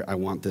where I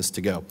want this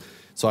to go.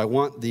 So I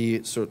want the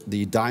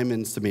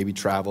diamonds to maybe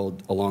travel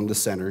along the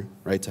center,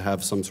 right, to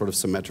have some sort of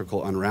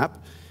symmetrical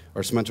unwrap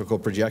or symmetrical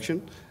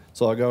projection.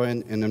 So I'll go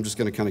in, and I'm just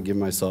going to kind of give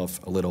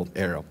myself a little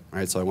arrow,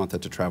 right? So I want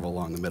that to travel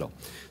along the middle.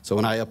 So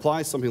when I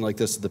apply something like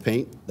this to the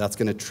paint, that's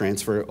going to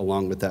transfer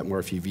along with that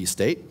Morph UV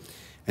state.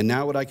 And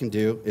now what I can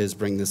do is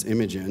bring this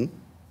image in.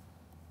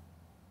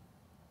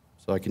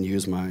 So I can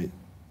use my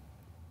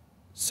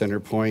center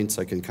points.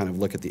 I can kind of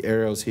look at the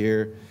arrows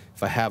here.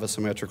 If I have a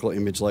symmetrical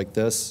image like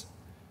this,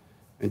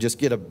 and just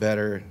get a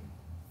better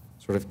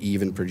sort of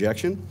even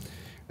projection.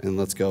 And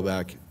let's go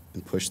back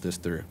and push this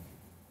through.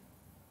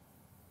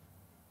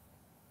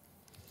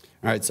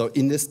 All right, so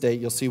in this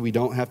state, you'll see we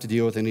don't have to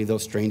deal with any of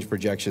those strange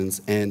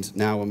projections. And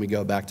now when we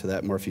go back to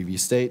that Morph UV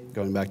state,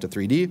 going back to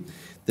 3D,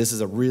 this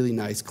is a really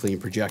nice, clean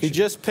projection. He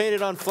just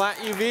painted on flat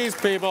UVs,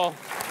 people.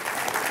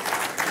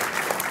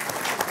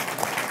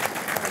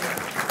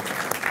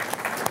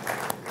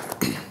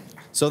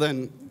 So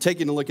then,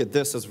 taking a look at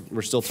this as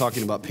we're still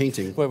talking about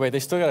painting. Wait, they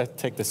still got to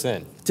take this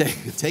in.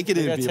 Take it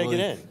in, people. Take it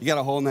in. You got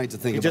a whole night to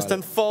think about it. Just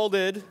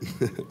unfolded,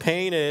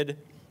 painted,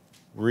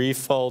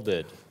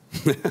 refolded.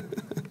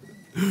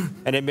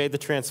 And it made the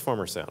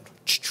transformer sound.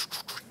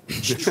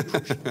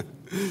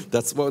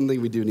 That's one thing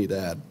we do need to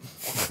add.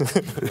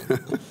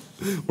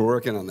 We're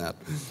working on that.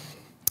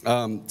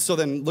 So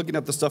then, looking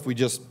at the stuff we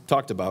just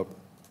talked about,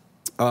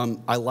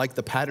 I like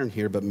the pattern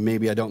here, but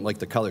maybe I don't like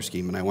the color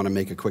scheme, and I want to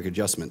make a quick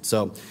adjustment.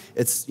 So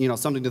it's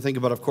something to think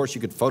about. Of course,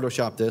 you could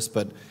Photoshop this,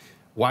 but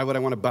why would I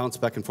want to bounce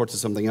back and forth to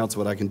something else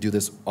when I can do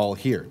this all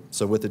here?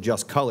 So with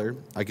Adjust Color,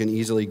 I can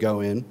easily go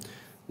in,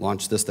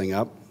 launch this thing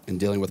up, and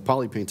dealing with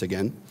Polypaint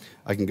again,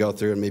 I can go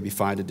through and maybe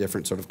find a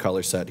different sort of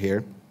color set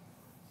here.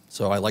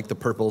 So I like the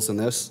purples in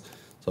this,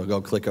 so I'll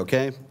go click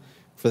OK.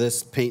 For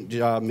this paint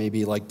job,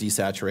 maybe like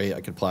desaturate,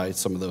 I could apply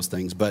some of those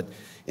things. But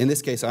in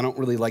this case, I don't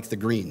really like the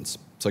greens.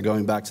 So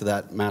going back to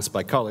that mask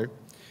by color,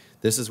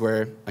 this is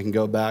where I can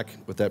go back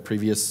with that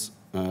previous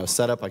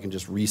setup. I can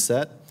just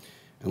reset,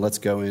 and let's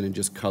go in and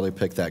just color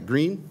pick that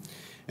green.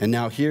 And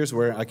now here's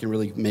where I can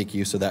really make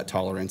use of that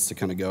tolerance to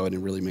kind of go in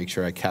and really make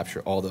sure I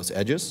capture all those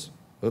edges.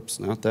 Oops,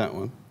 not that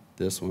one,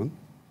 this one.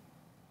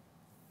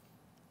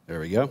 There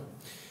we go.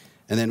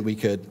 And then we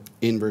could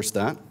inverse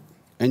that.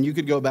 And you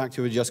could go back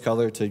to Adjust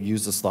Color to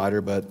use the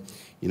slider, but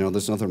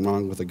there's nothing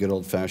wrong with a good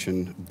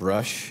old-fashioned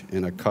brush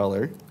and a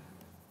color.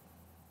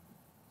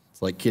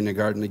 It's like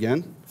kindergarten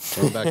again.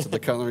 Going back to the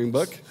coloring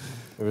book.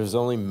 There was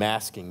only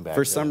masking back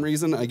For then. some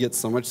reason, I get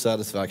so much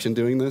satisfaction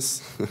doing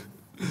this.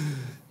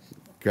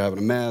 Grabbing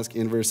a mask,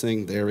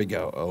 inversing, there we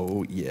go.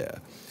 Oh, yeah.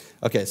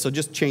 Okay, so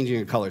just changing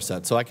a color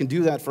set. So I can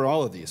do that for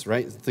all of these,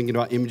 right? Thinking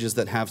about images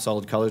that have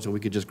solid colors, and we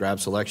could just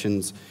grab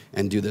selections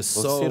and do this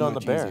Let's so see it on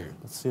much the bear. easier.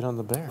 Let's see it on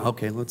the bear.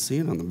 Okay, let's see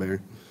it on the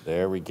bear.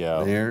 There we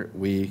go. There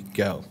we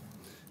go.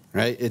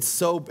 Right?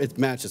 It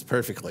matches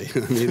perfectly. I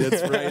mean,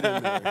 it's right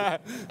in there.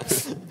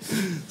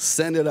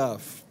 Send it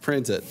off.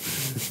 Print it.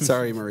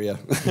 Sorry, Maria.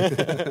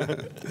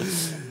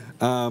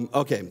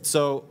 Okay,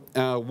 so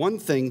one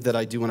thing that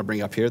I do want to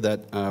bring up here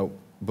that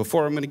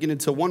before I'm going to get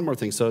into one more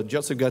thing. So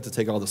Joseph got to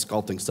take all the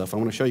sculpting stuff. I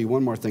want to show you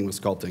one more thing with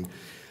sculpting.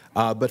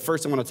 But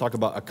first I want to talk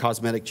about a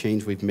cosmetic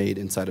change we've made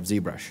inside of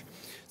ZBrush.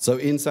 So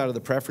inside of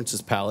the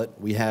Preferences palette,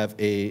 we have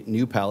a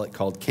new palette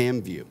called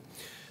Cam View.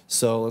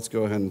 So let's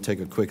go ahead and take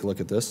a quick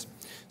look at this.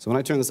 So when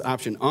I turn this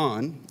option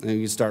on, and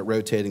you start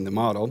rotating the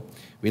model,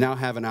 we now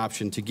have an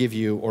option to give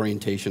you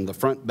orientation, the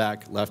front,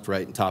 back, left,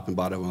 right, and top and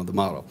bottom of the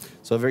model.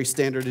 So very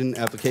standard in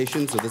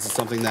application, so this is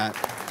something that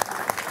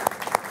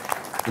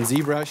in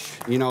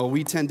ZBrush, you know,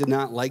 we tend to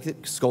not like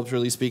it,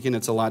 sculpturally speaking.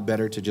 It's a lot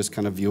better to just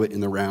kind of view it in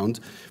the round.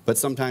 But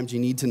sometimes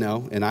you need to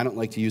know, and I don't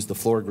like to use the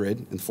floor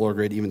grid. And floor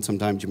grid, even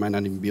sometimes you might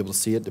not even be able to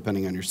see it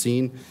depending on your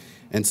scene.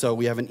 And so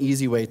we have an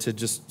easy way to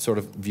just sort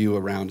of view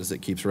around as it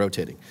keeps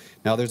rotating.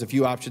 Now there's a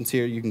few options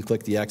here. You can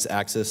click the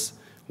X-axis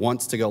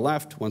once to go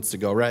left, once to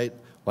go right,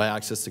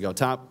 Y-axis to go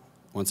top,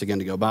 once again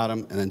to go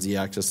bottom, and then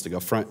Z-axis to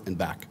go front and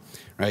back.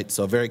 Right?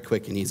 So very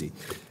quick and easy.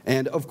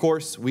 And of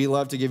course, we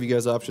love to give you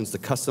guys options to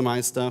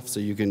customize stuff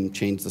so you can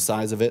change the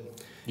size of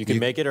it. You can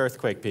make it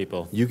earthquake,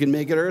 people. You can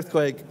make it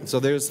earthquake. So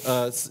there's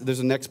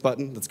a next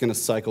button that's going to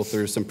cycle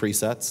through some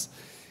presets.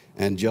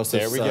 And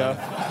Joseph's, there we go.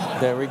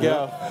 There we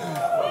go.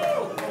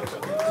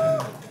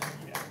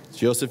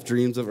 Joseph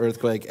dreams of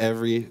earthquake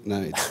every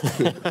night.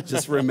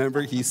 Just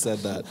remember he said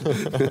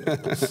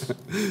that.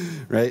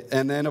 Right?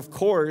 And then, of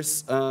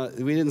course,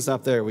 we didn't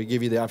stop there. We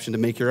give you the option to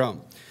make your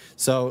own.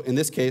 So in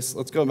this case,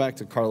 let's go back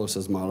to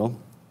Carlos's model.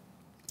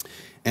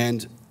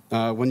 And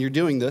when you're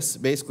doing this,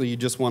 basically you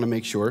just want to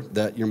make sure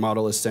that your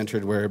model is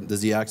centered where the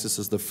Z-axis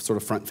is the sort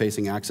of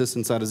front-facing axis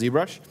inside of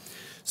ZBrush.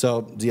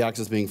 So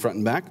Z-axis being front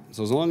and back.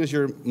 So as long as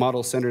your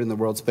model is centered in the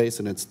world space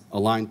and it's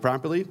aligned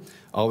properly,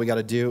 all we got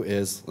to do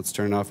is, let's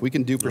turn it off. We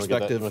can do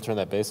perspective. You want to turn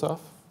that base off?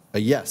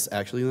 Yes,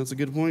 actually, that's a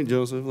good point,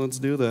 Joseph. Let's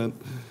do that.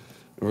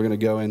 We're going to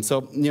go in.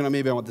 So, you know,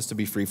 maybe I want this to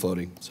be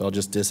free-floating. So I'll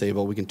just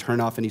disable. We can turn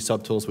off any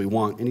subtools we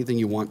want, anything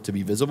you want to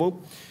be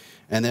visible.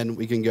 And then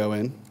we can go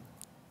in,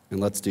 and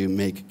let's do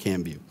Make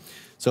Cam View.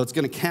 So it's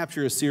going to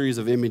capture a series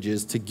of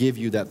images to give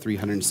you that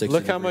 360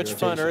 Look how much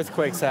rotation. fun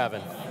Earthquake's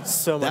having.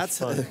 So much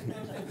fun.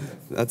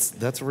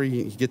 That's where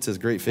he gets his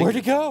great figure. Where'd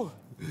he go?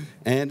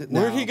 And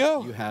now Where'd he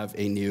go? you have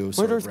a new Where'd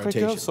sort of Earthquake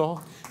rotation. go,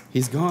 Saul?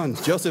 He's gone.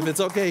 Joseph,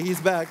 it's okay. He's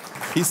back.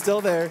 He's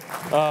still there.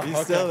 He's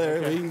still there.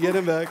 Okay. We can get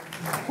him back.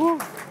 Woo.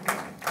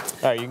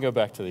 All right, you can go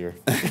back to the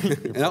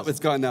Earth. Nope, it's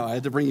gone now. I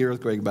had to bring your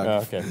earthquake back.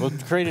 Okay, we'll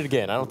create it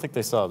again. I don't think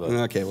they saw that.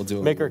 Okay, we'll do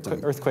it. Make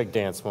earthquake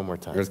dance one more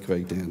time.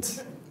 Earthquake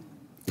dance.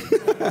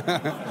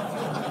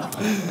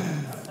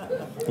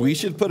 We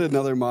should put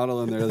another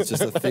model in there that's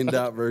just a thinned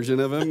out version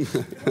of him.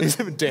 He's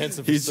been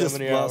dancing for so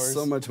many hours. He's just lost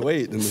so much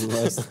weight in the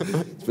last.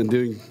 He's been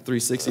doing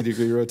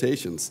 360-degree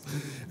rotations.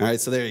 All right,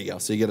 so there you go.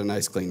 So you get a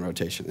nice clean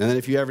rotation. And then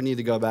if you ever need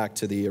to go back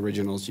to the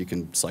originals, you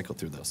can cycle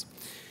through those.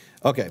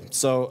 Okay,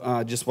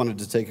 so just wanted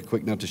to take a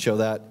quick note to show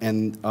that.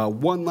 And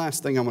one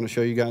last thing I want to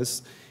show you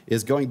guys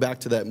is going back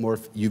to that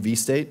morph UV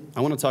state.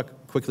 I want to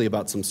talk quickly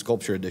about some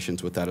sculpture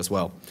additions with that as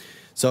well.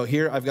 So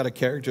here I've got a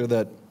character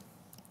that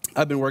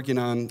I've been working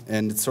on,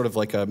 and it's sort of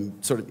like a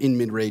sort of in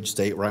mid-range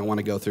state where I want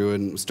to go through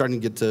and starting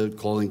to get to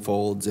clothing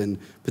folds and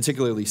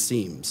particularly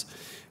seams.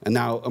 And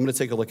now I'm going to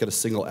take a look at a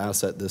single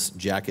asset, this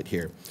jacket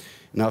here.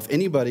 Now if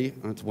anybody,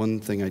 that's one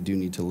thing I do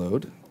need to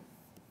load.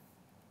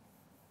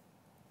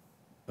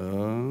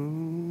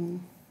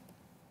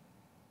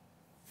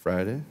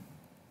 Friday.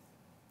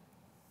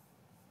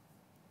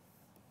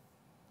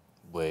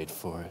 Wait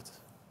for it.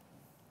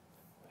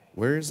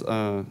 Where's,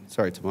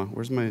 sorry, Tomas,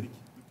 where's my...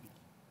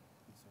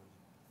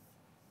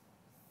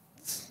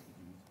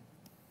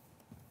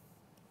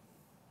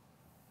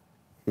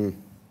 All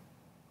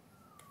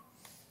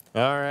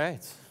right.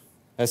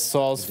 As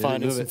Saul's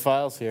finding some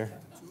files here.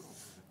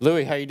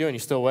 Louis, how you doing? You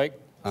still awake?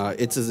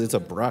 It's a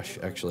brush,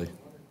 actually.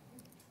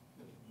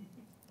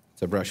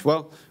 It's a brush.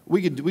 Well,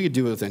 we could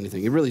do it with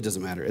anything. It really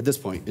doesn't matter. At this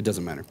point, it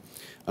doesn't matter.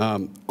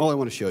 All I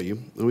want to show you,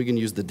 we can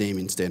use the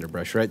Damien standard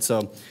brush, right?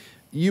 So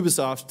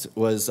Ubisoft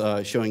was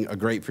showing a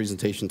great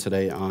presentation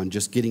today on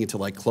just getting into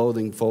like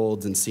clothing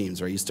folds and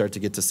seams, right? You start to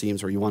get to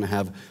seams where you want to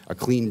have a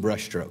clean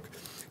brush stroke.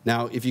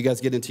 Now, if you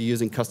guys get into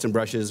using custom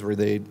brushes where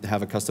they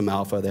have a custom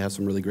alpha, they have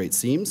some really great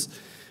seams.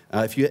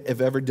 If you have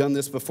ever done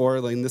this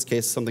before, like in this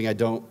case, something I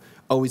don't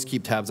always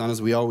keep tabs on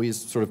is we always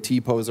sort of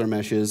T-pose our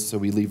meshes, so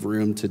we leave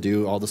room to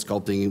do all the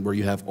sculpting where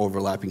you have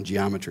overlapping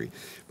geometry.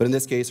 But in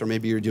this case, or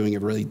maybe you're doing a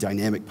really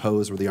dynamic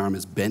pose where the arm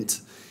is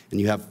bent,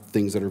 and you have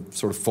things that are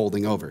sort of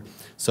folding over.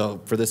 So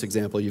for this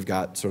example, you've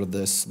got sort of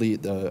the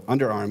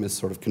underarm is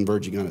sort of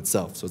converging on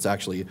itself, so it's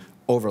actually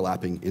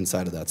overlapping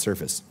inside of that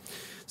surface.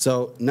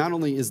 So not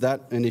only is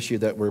that an issue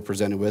that we're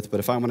presented with, but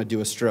if I want to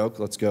do a stroke,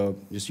 let's go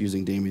just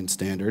using Damien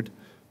standard,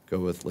 go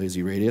with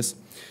lazy radius.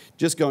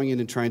 Just going in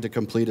and trying to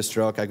complete a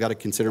stroke, I've got to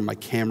consider my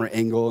camera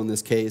angle in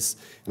this case,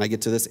 and I get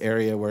to this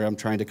area where I'm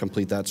trying to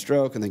complete that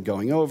stroke, and then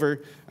going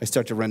over, I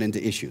start to run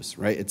into issues,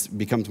 right? It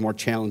becomes more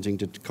challenging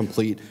to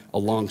complete a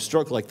long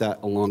stroke like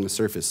that along a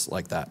surface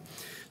like that.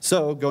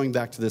 So going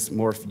back to this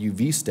morph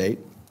UV state,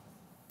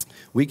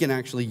 we can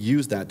actually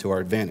use that to our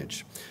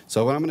advantage.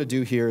 So what I'm going to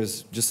do here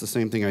is just the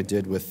same thing I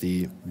did with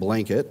the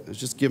blanket, is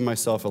just give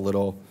myself a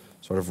little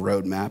sort of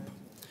roadmap.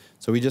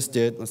 So we just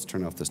did, let's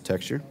turn off this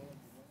texture.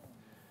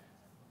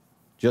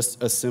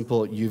 Just a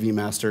simple UV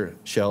master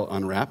shell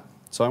unwrap.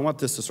 So I want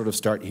this to sort of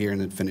start here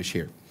and then finish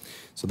here.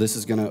 So this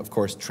is going to, of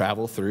course,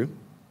 travel through.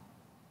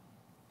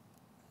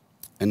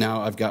 And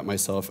now I've got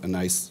myself a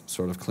nice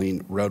sort of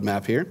clean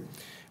roadmap here.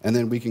 And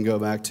then we can go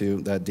back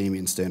to that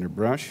Damien standard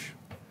brush.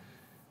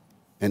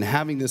 And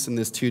having this in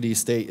this 2D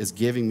state is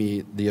giving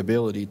me the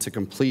ability to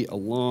complete a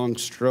long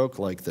stroke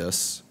like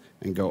this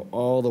and go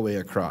all the way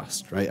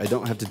across, right? I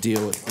don't have to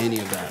deal with any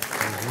of that.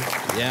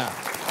 Mm-hmm.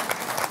 Yeah.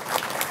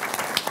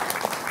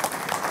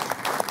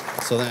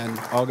 So then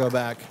I'll go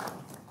back,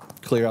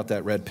 clear out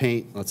that red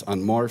paint, let's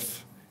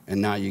unmorph,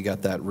 and now you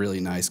got that really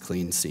nice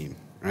clean seam,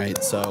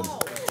 right? So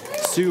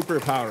super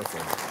powerful.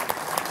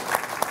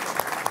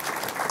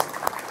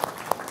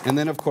 And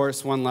then, of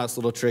course, one last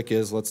little trick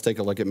is let's take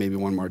a look at maybe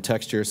one more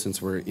texture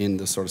since we're in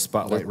the sort of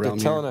spotlight realm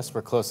here. They're telling us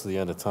we're close to the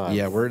end of time.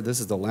 Yeah, this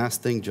is the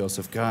last thing,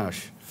 Joseph.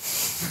 Gosh.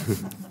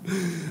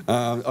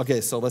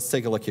 Okay, so let's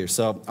take a look here.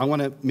 So I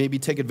want to maybe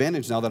take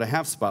advantage now that I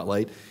have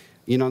spotlight.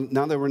 You know,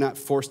 now that we're not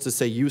forced to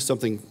say use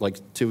something like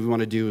we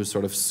want to do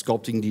sort of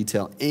sculpting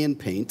detail and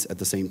paint at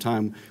the same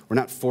time, we're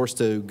not forced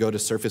to go to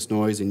surface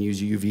noise and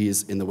use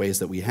UVs in the ways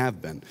that we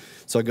have been.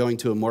 So going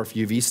to a morph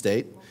UV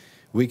state,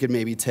 we could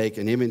maybe take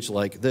an image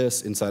like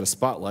this inside a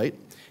spotlight,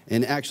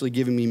 and actually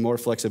giving me more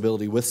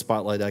flexibility with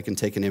spotlight, I can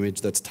take an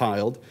image that's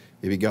tiled,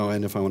 maybe go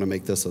in if I want to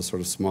make this a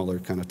sort of smaller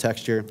kind of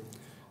texture,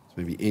 so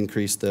maybe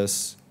increase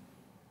this.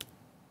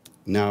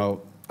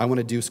 Now, I want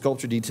to do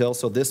sculpture detail,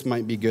 so this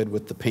might be good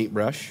with the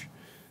paintbrush.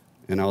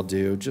 And I'll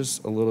do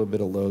just a little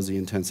bit of low Z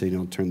intensity, and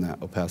I'll turn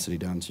that opacity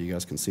down so you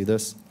guys can see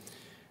this.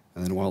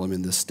 And then while I'm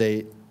in this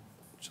state,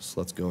 just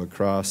let's go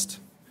across.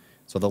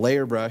 So the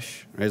layer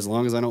brush, right, as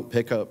long as I don't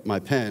pick up my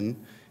pen,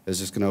 is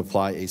just going to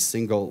apply a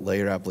single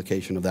layer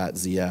application of that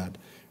Z add.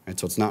 Right,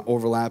 so it's not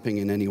overlapping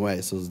in any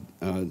way. So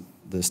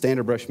the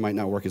standard brush might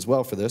not work as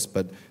well for this,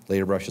 but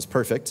layer brush is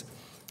perfect.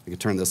 I can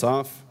turn this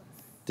off,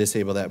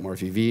 disable that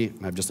morph UV,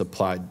 and I've just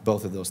applied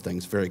both of those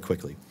things very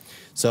quickly.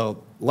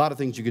 So a lot of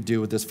things you could do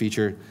with this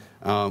feature.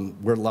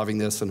 We're loving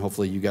this, and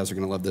hopefully you guys are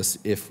going to love this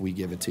if we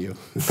give it to you.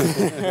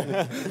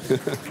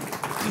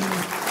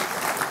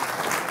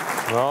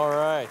 All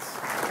right.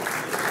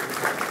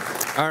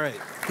 All right.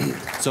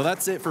 So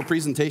that's it for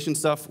presentation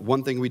stuff.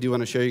 One thing we do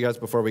want to show you guys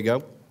before we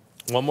go.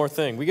 One more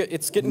thing.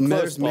 It's getting close,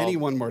 There's many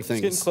one more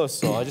things. It's getting close,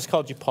 Saul. I just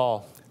called you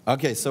Paul.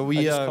 Okay, so I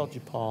just called you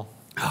Paul.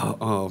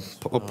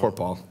 Poor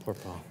Paul. Poor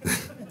Paul.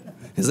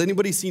 Has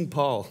anybody seen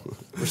Paul?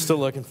 We're still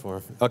looking for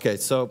him. Okay,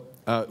 so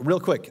real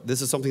quick,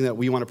 this is something that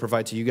we want to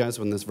provide to you guys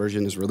when this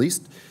version is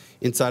released.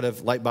 Inside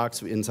of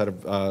Lightbox, inside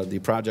of the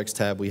Projects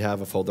tab, we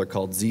have a folder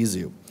called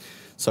Zizou.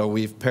 So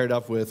we've paired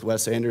up with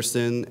Wes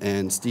Anderson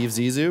and Steve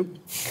Zissou.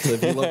 So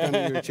if you look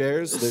under your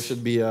chairs, there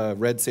should be a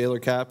red sailor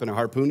cap and a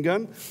harpoon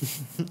gun.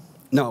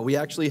 No, we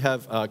actually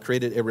have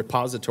created a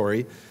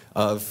repository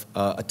of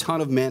a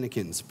ton of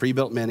mannequins,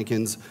 pre-built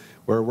mannequins.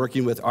 We're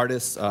working with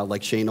artists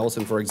like Shane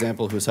Olson, for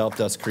example, who's helped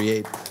us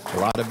create a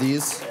lot of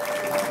these.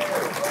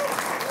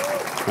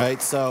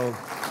 Right, so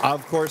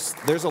of course,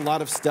 there's a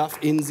lot of stuff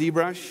in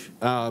ZBrush,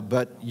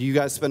 but you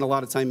guys spend a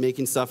lot of time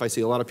making stuff. I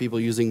see a lot of people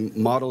using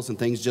models and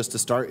things just to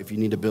start if you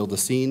need to build a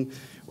scene.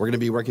 We're going to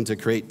be working to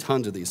create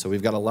tons of these. So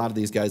we've got a lot of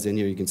these guys in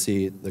here. You can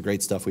see the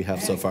great stuff we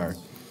have so far.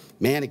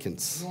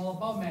 Mannequins. All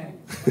about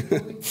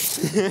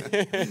mannequins.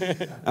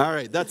 All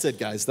right, that's it,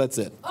 guys. That's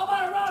it. How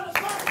about a round of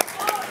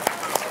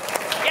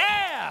applause?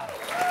 Yeah!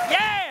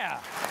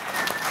 Yeah!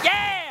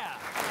 Yeah!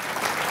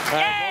 All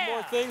right, one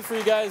more thing for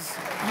you guys.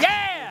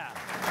 Yeah!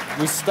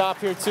 We stop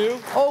here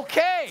too.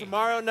 Okay.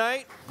 Tomorrow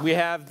night, we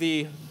have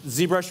the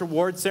ZBrush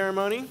Award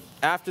ceremony.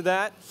 After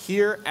that,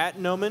 here at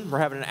Noman, we're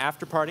having an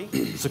after party.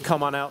 So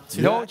come on out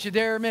to Don't you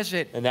dare miss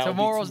it. And that will be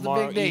Tomorrow's the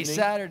tomorrow big day, evening.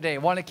 Saturday.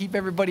 Want to keep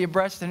everybody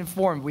abreast and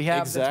informed. We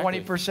have Exactly.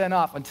 the 20%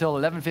 off until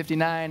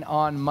 11:59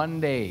 on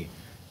Monday.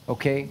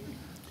 Okay?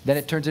 Then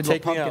it turns into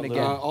Take a me pumpkin out,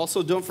 again. Lou.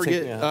 Also, don't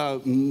forget,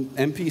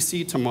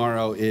 MPC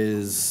tomorrow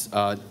is,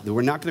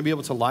 we're not going to be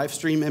able to live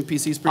stream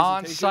MPC's presentation.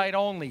 On site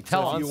only.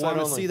 Tell So them. if you want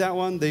to see that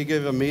one, they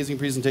give amazing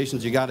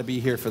presentations. You got to be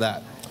here for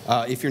that.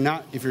 If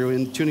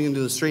you're tuning into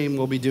the stream,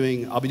 I'll be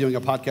doing a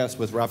podcast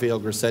with Rafael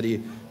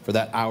Grassetti for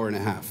that hour and a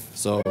half.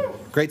 So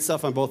great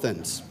stuff on both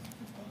ends.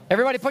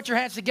 Everybody put your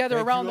hands together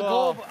around the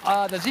globe.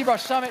 The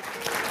ZBrush Summit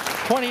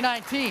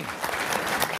 2019.